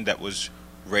person that was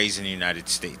raised in the United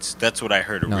States. That's what I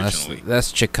heard originally. No,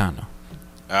 that's Chicano.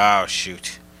 Oh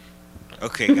shoot.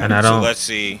 Okay, guys, so let's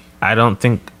see. I don't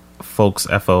think folks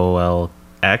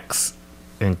FOLX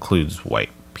includes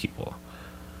white people.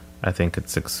 I think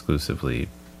it's exclusively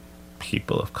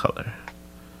people of color.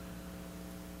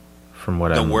 From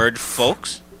what the word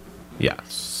folks?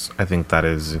 Yes. I think that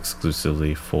is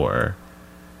exclusively for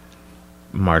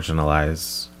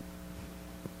marginalized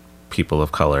people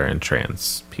of color and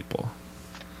trans people.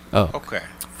 Oh. Okay.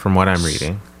 From what I'm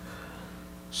reading.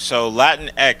 So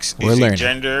Latinx is a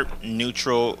gender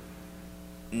neutral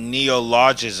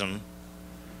neologism.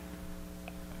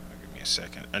 Give me a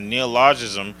second. A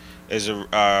neologism is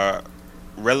a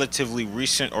relatively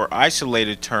recent or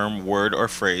isolated term, word, or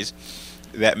phrase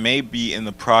that may be in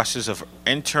the process of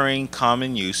entering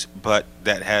common use, but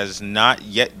that has not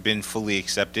yet been fully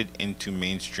accepted into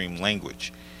mainstream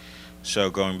language. So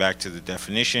going back to the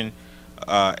definition,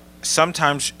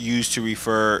 sometimes used to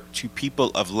refer to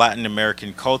people of Latin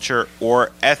American culture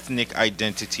or ethnic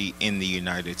identity in the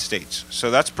United States.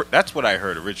 So that's what I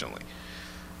heard originally.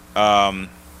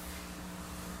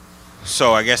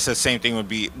 So I guess the same thing would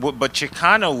be, but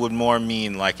Chicano would more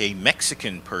mean like a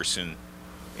Mexican person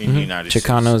in the United States.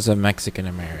 Chicano is a Mexican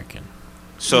American.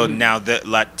 So now the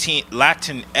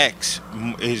Latinx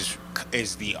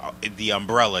is the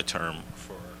umbrella term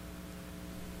for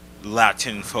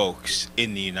Latin folks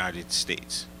in the United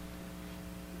States.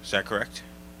 Is that correct?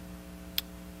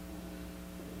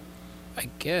 I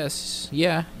guess,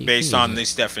 yeah. Based on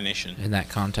this definition. In that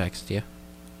context, yeah.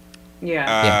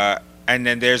 Yeah. And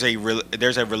then there's a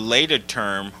related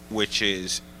term which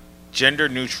is gender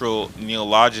neutral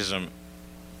neologism,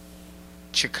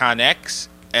 Chicanx,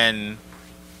 and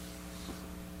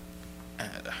I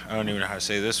don't even know how to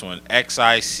say this one.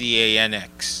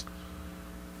 Xicanx.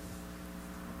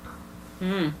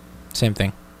 Same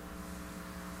thing.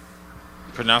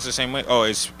 Pronounced the same way? Oh,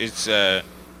 it's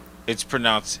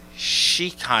pronounced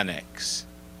Chicanx.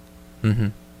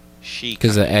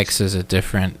 Because the X is a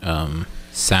different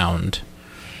sound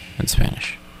in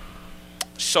Spanish.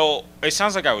 So it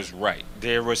sounds like I was right.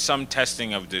 There was some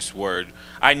testing of this word.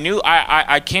 I knew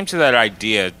I came to that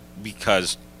idea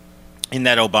because in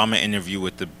that Obama interview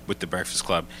with the Breakfast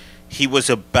Club, he was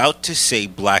about to say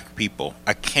black people.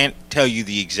 I can't tell you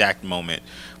the exact moment,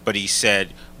 but he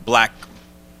said black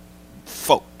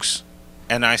folks.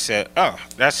 And I said, oh,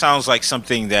 that sounds like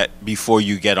something that before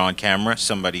you get on camera,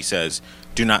 somebody says,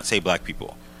 do not say black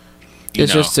people.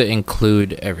 It's just to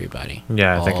include everybody.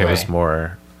 Yeah, I think it was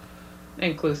more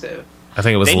inclusive. I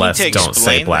think it was less don't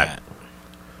say black. That.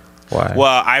 Why?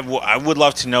 Well, I would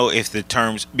love to know if the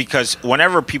terms, because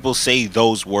whenever people say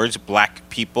those words, black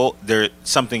people, there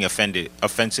something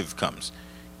offensive comes,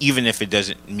 even if it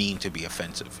doesn't mean to be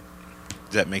offensive.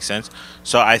 Does that make sense?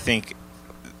 So I think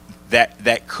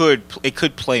that could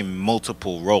play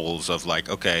multiple roles of like,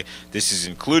 okay, this is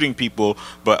including people,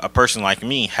 but a person like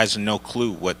me has no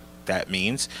clue what that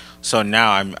means. So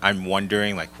now I'm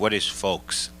wondering like, what is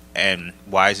folks and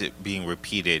why is it being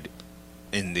repeated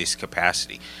in this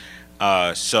capacity?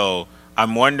 So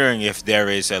I'm wondering if there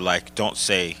is a like, don't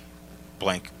say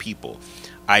blank people.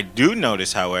 I do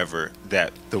notice, however,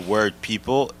 that the word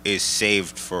people is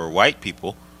saved for white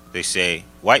people. They say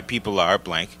white people are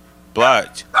blank,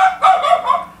 but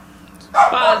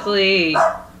Bosley.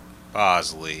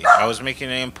 I was making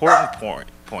an important point.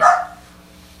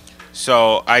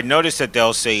 So I noticed that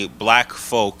they'll say black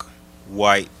folk,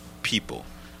 white people.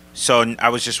 So I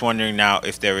was just wondering now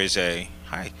if there is a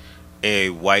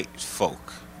white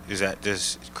folk.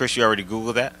 Does Chris, you already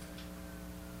Googled that?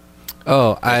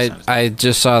 Oh, I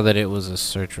just saw that it was a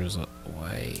search result.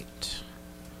 White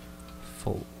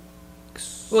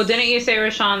folks. Well, didn't you say,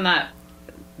 Rashawn, that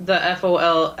the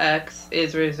FOLX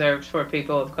is reserved for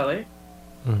people of color?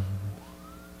 Mm-hmm.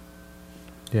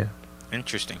 Yeah.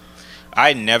 Interesting.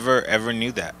 I never ever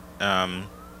knew that. I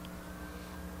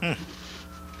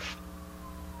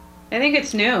think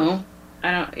it's new.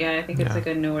 I think it's like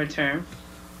a newer term.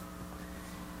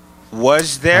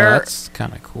 Was there? That's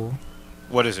kind of cool.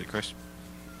 What is it, Chris?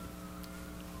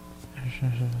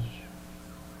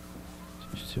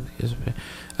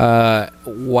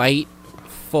 White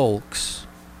folks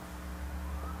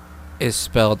is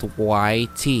spelled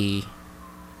YTFOLX.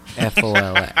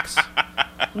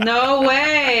 No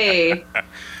way.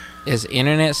 Is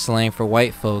internet slang for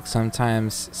white folks,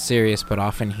 sometimes serious but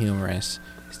often humorous.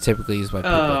 It's typically used by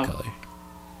people of color.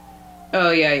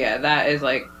 Oh yeah, that is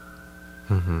like.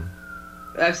 Mm-hmm.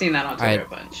 I've seen that on Twitter a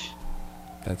bunch.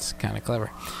 That's kind of clever.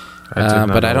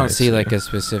 But I don't see like a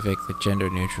specific gender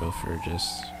neutral for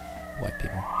just white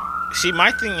people. See,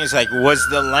 my thing is like, was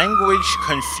the language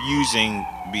confusing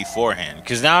beforehand?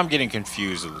 Because now I'm getting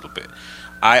confused a little bit.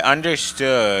 I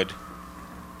understood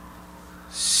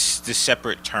the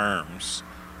separate terms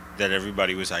that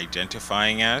everybody was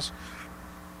identifying as,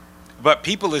 but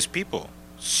people is people.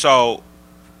 So,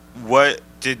 what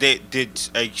did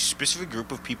a specific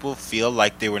group of people feel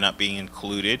like they were not being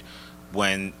included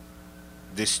when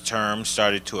this term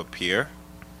started to appear?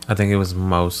 I think it was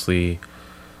mostly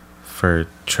for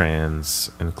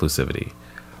trans inclusivity,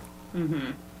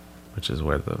 which is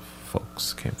where the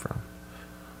folks came from.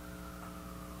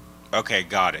 Okay,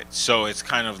 got it. So it's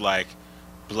kind of like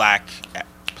black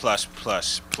plus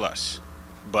plus plus,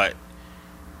 but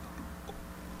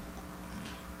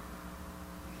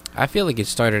I feel like it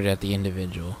started at the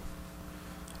individual.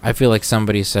 I feel like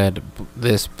somebody said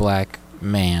this black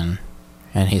man,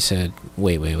 and he said,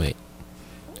 wait.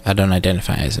 I don't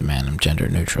identify as a man. I'm gender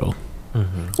neutral.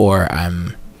 Or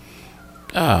I'm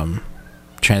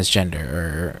transgender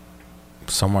or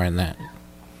somewhere in that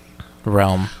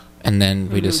realm. And then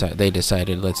they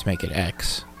decided let's make it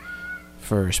X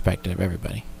for respect of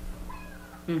everybody.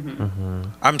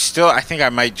 I think I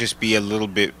might just be a little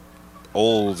bit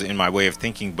old in my way of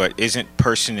thinking, but isn't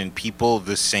person and people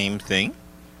the same thing?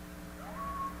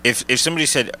 If somebody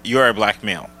said you are a black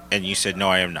male and you said no,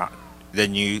 I am not,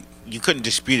 then you couldn't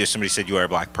dispute if somebody said you are a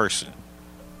black person.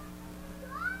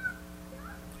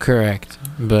 Correct,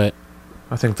 but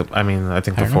I think the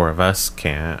four of us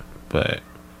can't, but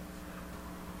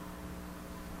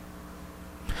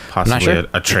possibly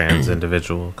a trans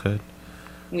individual could.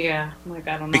 Yeah, like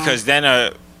I don't know. Because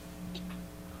then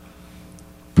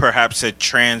perhaps a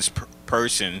trans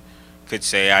person could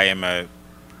say I am a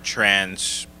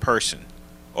trans person,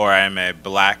 or I am a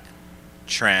black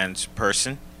trans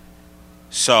person.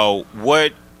 So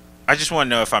I just want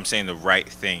to know if I'm saying the right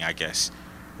thing, I guess.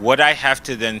 Would I have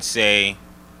to then say,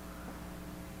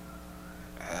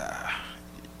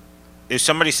 if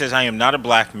somebody says I am not a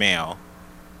black male,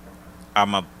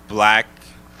 I'm a black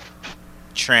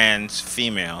trans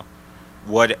female,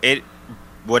 would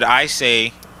I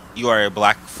say you are a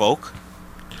black folk?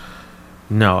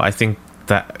 No, I think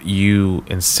that you,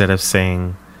 instead of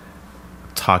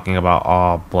talking about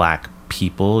all black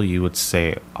people, you would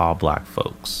say all black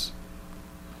folks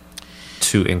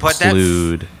to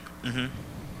include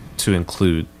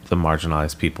the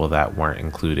marginalized people that weren't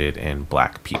included in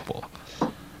black people.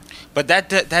 But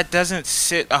that doesn't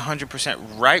sit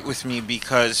 100% right with me,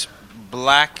 because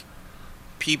black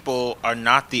people are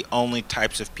not the only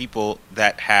types of people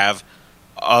that have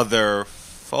other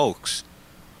folks.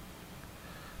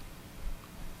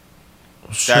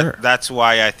 Sure. That's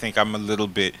why I think I'm a little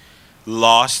bit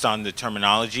lost on the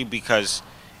terminology, because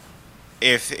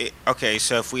if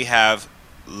we have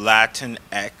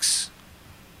Latinx,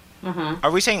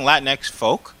 are we saying Latinx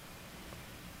folk?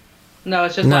 No,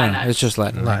 it's just Latinx. It's just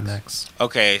Latinx.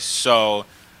 Okay, so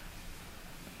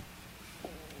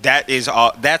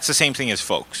that's the same thing as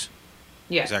folks.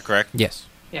 Yes. Is that correct? Yes.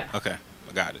 Yeah. Okay,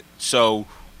 I got it. So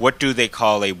what do they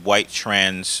call a white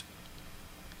trans,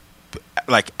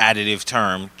 like additive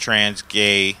term, trans,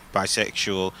 gay,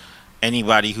 bisexual,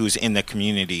 anybody who's in the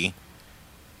community,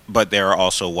 but they're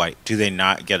also white? Do they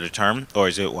not get a term, or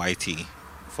is it YT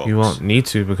folks? You won't need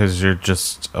to, because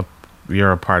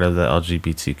you're a part of the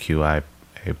LGBTQIA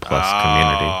plus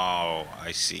community. Oh,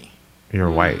 I see. You're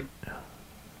white.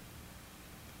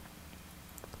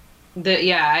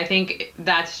 I think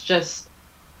that's just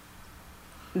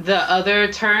the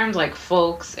other terms like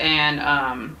folks and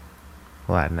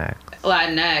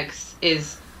Latinx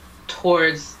is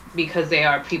towards, because they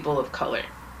are people of color.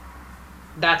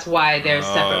 That's why there's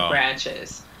separate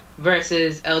branches.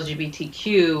 Versus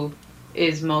LGBTQ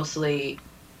is mostly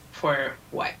for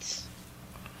whites.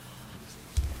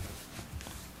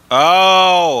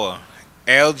 Oh,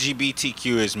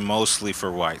 LGBTQ is mostly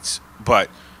for whites, but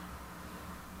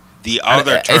the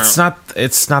other term... It's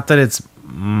not that it's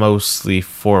mostly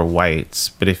for whites,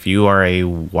 but if you are a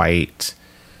white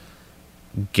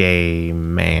gay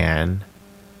man,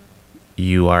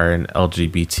 you are an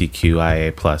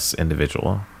LGBTQIA plus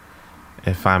individual.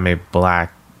 If I'm a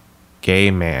black gay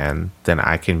man, then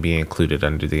I can be included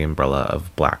under the umbrella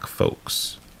of black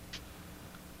folks.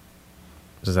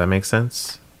 Does that make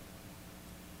sense?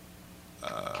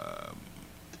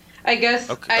 I guess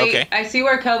okay. I see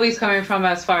where Kelby's coming from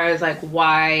as far as like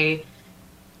why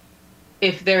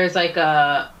if there's like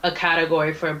a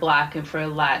category for Black and for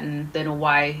Latin, then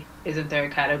why isn't there a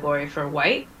category for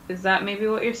white? Is that maybe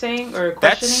what you're saying or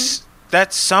questioning?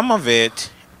 That's some of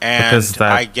it, and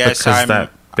I guess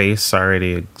that base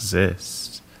already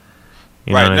exists.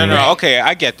 You right? know what I mean? No. Okay,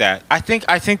 I get that. I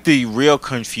think the real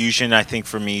confusion, I think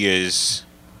for me, is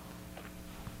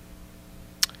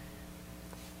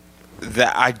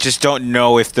that I just don't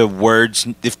know if the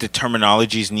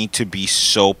terminologies need to be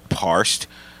so parsed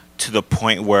to the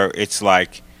point where it's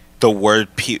like the word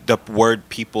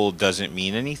people doesn't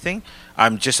mean anything.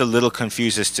 I'm just a little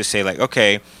confused as to say, like,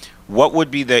 okay, what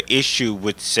would be the issue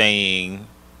with saying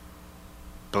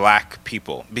Black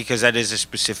people? Because that is a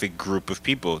specific group of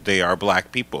people. They are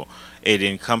Black people. It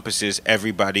encompasses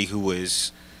everybody who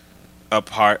is a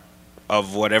part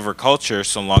of whatever culture,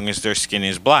 so long as their skin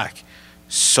is black.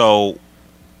 So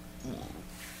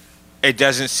it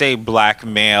doesn't say Black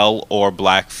male or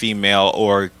Black female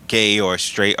or gay or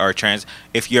straight or trans.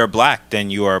 If you're Black, then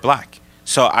you are Black.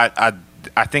 So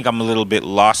I think I'm a little bit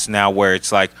lost now, where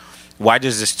it's like, why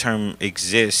does this term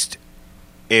exist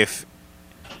if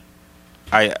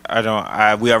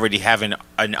we already have an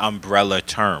umbrella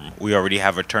term. We already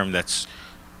have a term that's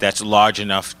large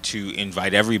enough to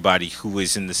invite everybody who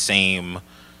is in the same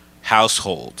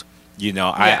household. You know,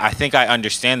 yeah. I think I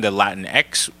understand the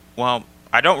Latinx. Well,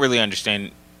 I don't really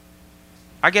understand.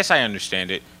 I guess I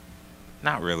understand it.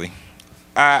 Not really.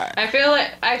 I feel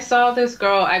like I saw this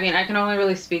girl. I mean, I can only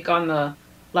really speak on the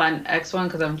Latinx one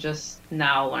because I'm just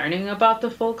now learning about the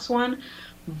folks one.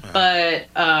 But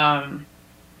on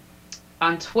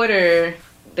Twitter,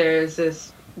 there's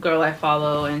this girl I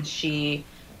follow, and she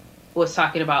was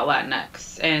talking about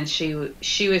Latinx, and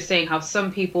she was saying how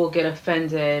some people get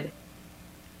offended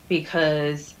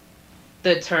because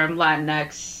the term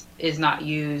Latinx is not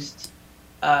used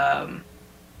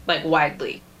like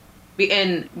widely,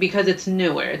 and because it's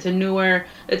newer. It's a newer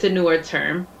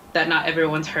term that not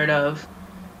everyone's heard of.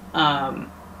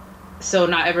 So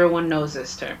not everyone knows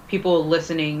this term. People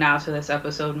listening now to this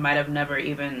episode might have never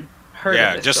even heard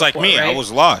of this just before, like me, right? I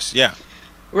was lost. Yeah.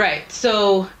 Right.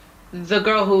 So the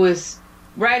girl who was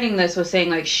writing this was saying,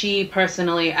 like, she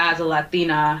personally, as a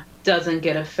Latina, doesn't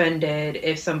get offended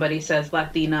if somebody says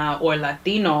Latina or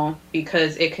Latino,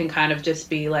 because it can kind of just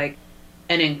be like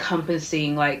an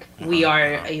encompassing, like, we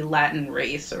are a Latin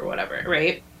race or whatever,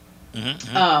 right?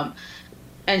 Mm-hmm.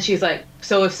 And she's like,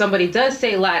 so if somebody does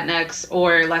say Latinx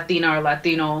or Latina or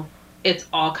Latino, it's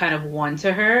all kind of one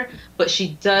to her, but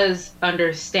she does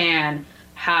understand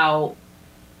how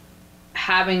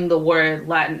having the word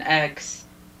Latinx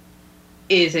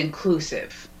is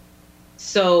inclusive.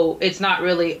 So it's not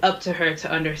really up to her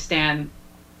to understand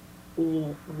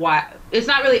why. It's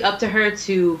not really up to her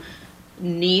to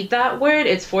need that word.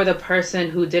 It's for the person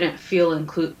who didn't feel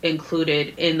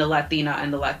included in the Latina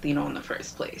and the Latino in the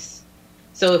first place.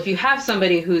 So if you have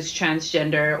somebody who's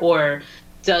transgender or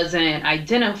doesn't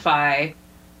identify,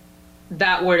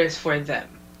 that word is for them,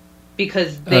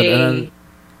 because they...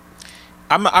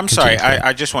 I'm sorry.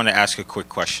 I just want to ask a quick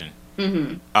question.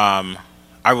 Mm-hmm.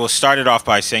 I will start it off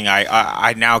by saying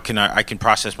I now can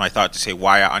process my thought to say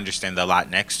why I understand the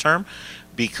Latinx term,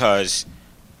 because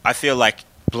I feel like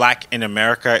Black in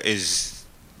America it's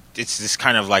this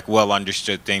kind of like well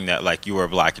understood thing that, like, you are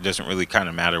Black. It doesn't really kind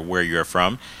of matter where you're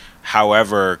from.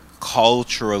 However,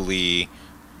 culturally,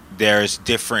 there's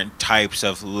different types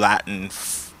of Latin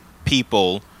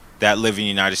people that live in the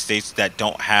United States that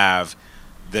don't have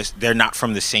this. They're not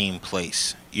from the same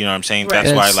place. You know what I'm saying? Right.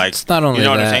 That's why, like, it's not only you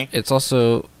know that, what I'm saying? It's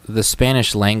also the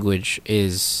Spanish language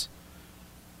is,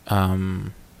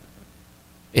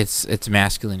 it's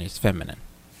masculine, it's feminine.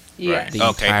 Yeah. The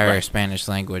entire Spanish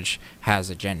language has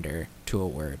a gender to a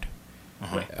word.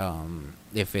 Uh-huh.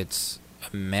 If it's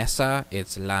mesa,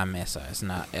 it's la mesa. It's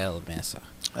not el mesa.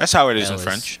 That's how it is in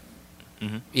French.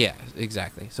 Mm-hmm. Yeah,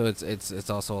 exactly. So it's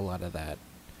also a lot of that,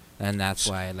 and that's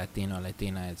why Latino,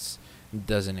 Latina,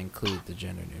 doesn't include the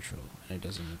gender neutral, and it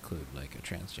doesn't include like a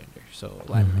transgender. So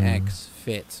Latinx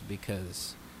fits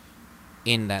because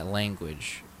in that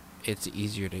language, it's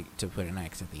easier to put an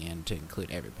X at the end to include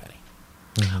everybody.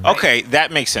 Mm-hmm. Okay,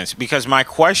 that makes sense, because my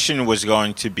question was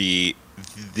going to be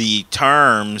the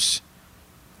terms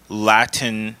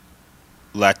Latin,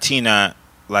 Latina,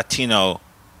 Latino,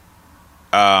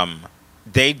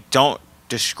 they don't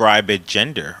describe a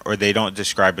gender, or they don't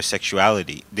describe a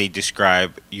sexuality. They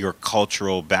describe your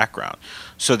cultural background.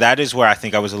 So that is where I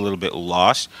think I was a little bit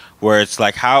lost, where it's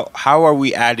like, how are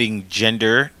we adding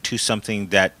gender to something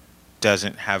that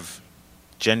doesn't have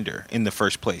gender in the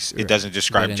first place? It doesn't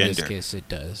describe gender. In this case, it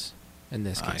does. In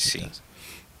this case, I see. It does.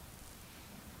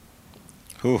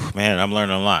 Ooh, man, I'm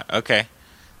learning a lot. Okay.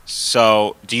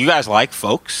 So, do you guys like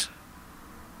folks?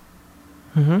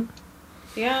 Mm-hmm.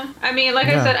 Yeah, I mean, like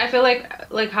I said, I feel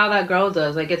like how that girl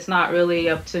does. Like, it's not really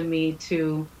up to me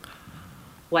to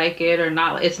like it or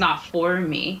not. It's not for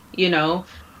me, you know.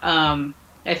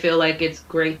 I feel like it's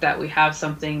great that we have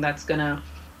something that's gonna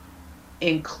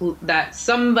include that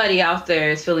somebody out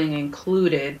there is feeling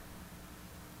included.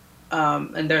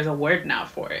 And there's a word now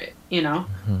for it, you know.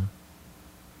 Mm-hmm.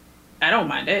 I don't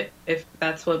mind it if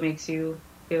that's what makes you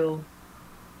feel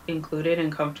included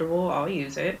and comfortable. I'll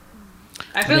use it.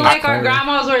 I feel like our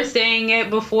grandmas were saying it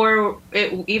before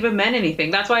it even meant anything.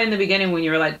 That's why in the beginning when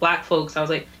you were like black folks, I was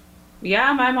like,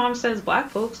 yeah, my mom says black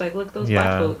folks. Like, look, those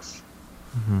black folks.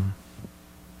 Mm-hmm.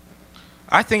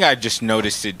 I think I just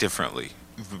noticed it differently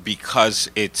because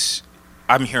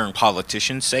I'm hearing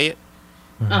politicians say it,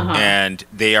 and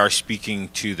they are speaking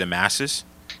to the masses.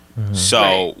 Mm-hmm.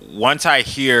 So once I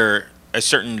hear a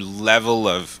certain level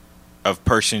of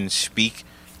person speak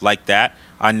like that,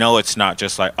 I know it's not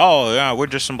just like, oh yeah, we're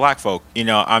just some black folk. You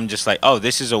know, I'm just like, oh,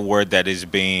 this is a word that is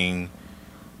being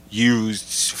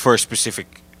used for a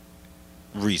specific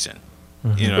reason.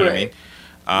 Mm-hmm. You know what I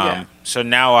mean? So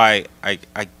now I'm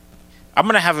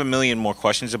gonna have a million more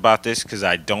questions about this because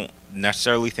I don't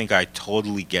necessarily think I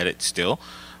totally get it still,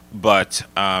 but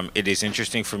it is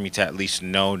interesting for me to at least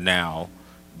know now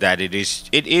that it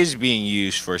is being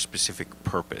used for a specific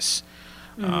purpose.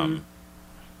 Mm-hmm.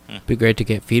 Be great to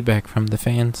get feedback from the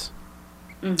fans.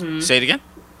 Mm-hmm. Say it again.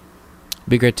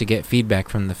 Be great to get feedback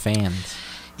from the fans.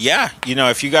 Yeah, you know,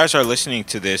 if you guys are listening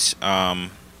to this, go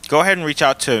ahead and reach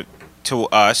out to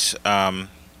us. I'm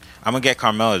gonna get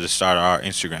Carmela to start our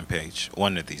Instagram page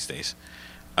one of these days.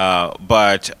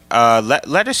 But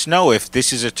let us know if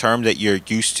this is a term that you're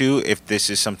used to, if this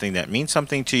is something that means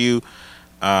something to you.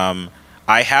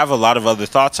 I have a lot of other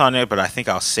thoughts on it, but I think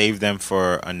I'll save them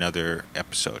for another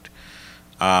episode.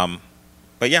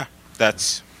 But yeah,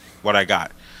 that's what I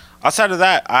got. Outside of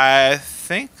that, I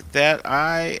think that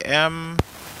I am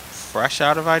fresh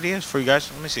out of ideas for you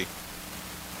guys. Let me see.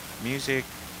 Music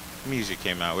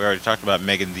came out. We already talked about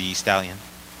Megan Thee Stallion.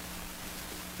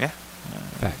 Yeah.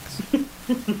 Facts. Yeah,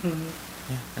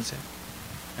 that's it.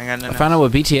 I got nothing I found out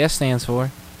what BTS stands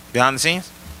for. Behind the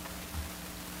scenes?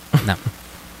 No.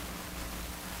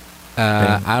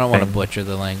 I don't want to butcher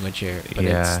the language here, but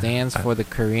it stands for the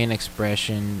Korean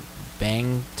expression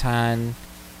Bangtan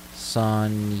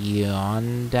Sonyeondan,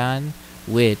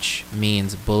 which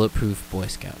means bulletproof Boy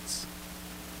Scouts.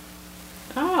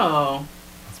 Oh.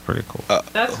 That's pretty cool.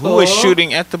 That's cool. Who is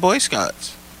shooting at the Boy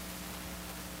Scouts?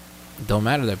 Don't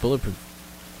matter, they're bulletproof.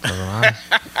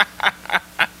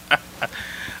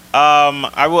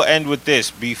 I will end with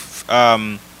this.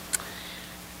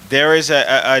 There is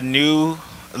a new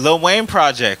Lil Wayne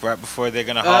project right before they're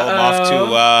gonna haul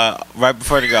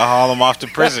him off to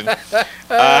prison.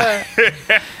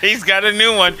 He's got a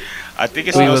new one. I think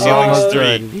it's No Ceilings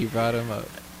 3. He brought him up.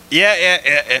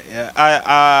 Yeah.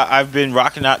 I've been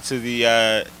rocking out to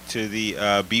the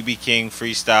BB King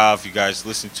freestyle. If you guys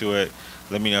listen to it,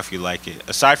 let me know if you like it.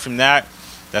 Aside from that,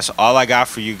 that's all I got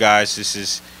for you guys. This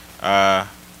is a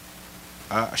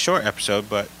short episode,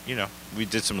 but you know, we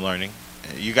did some learning.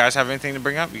 You guys have anything to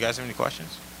bring up? You guys have any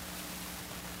questions?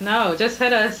 No, just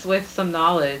hit us with some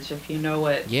knowledge if you know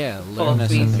what learn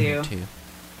folks mean to.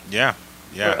 Yeah.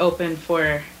 We're open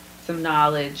for some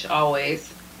knowledge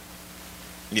always.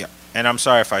 Yeah, and I'm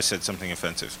sorry if I said something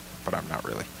offensive, but I'm not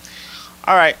really.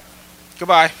 All right,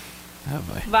 goodbye. Oh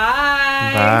boy.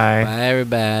 Bye. Bye,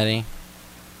 everybody.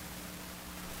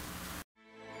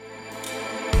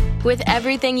 With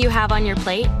everything you have on your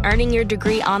plate, earning your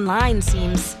degree online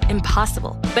seems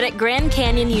impossible. But at Grand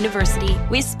Canyon University,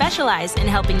 we specialize in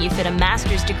helping you fit a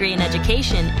master's degree in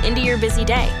education into your busy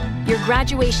day. Your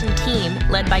graduation team,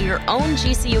 led by your own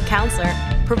GCU counselor,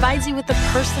 provides you with the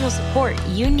personal support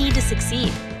you need to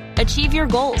succeed. Achieve your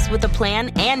goals with a plan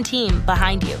and team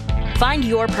behind you. Find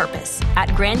your purpose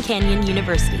at Grand Canyon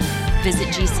University. Visit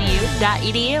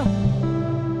gcu.edu.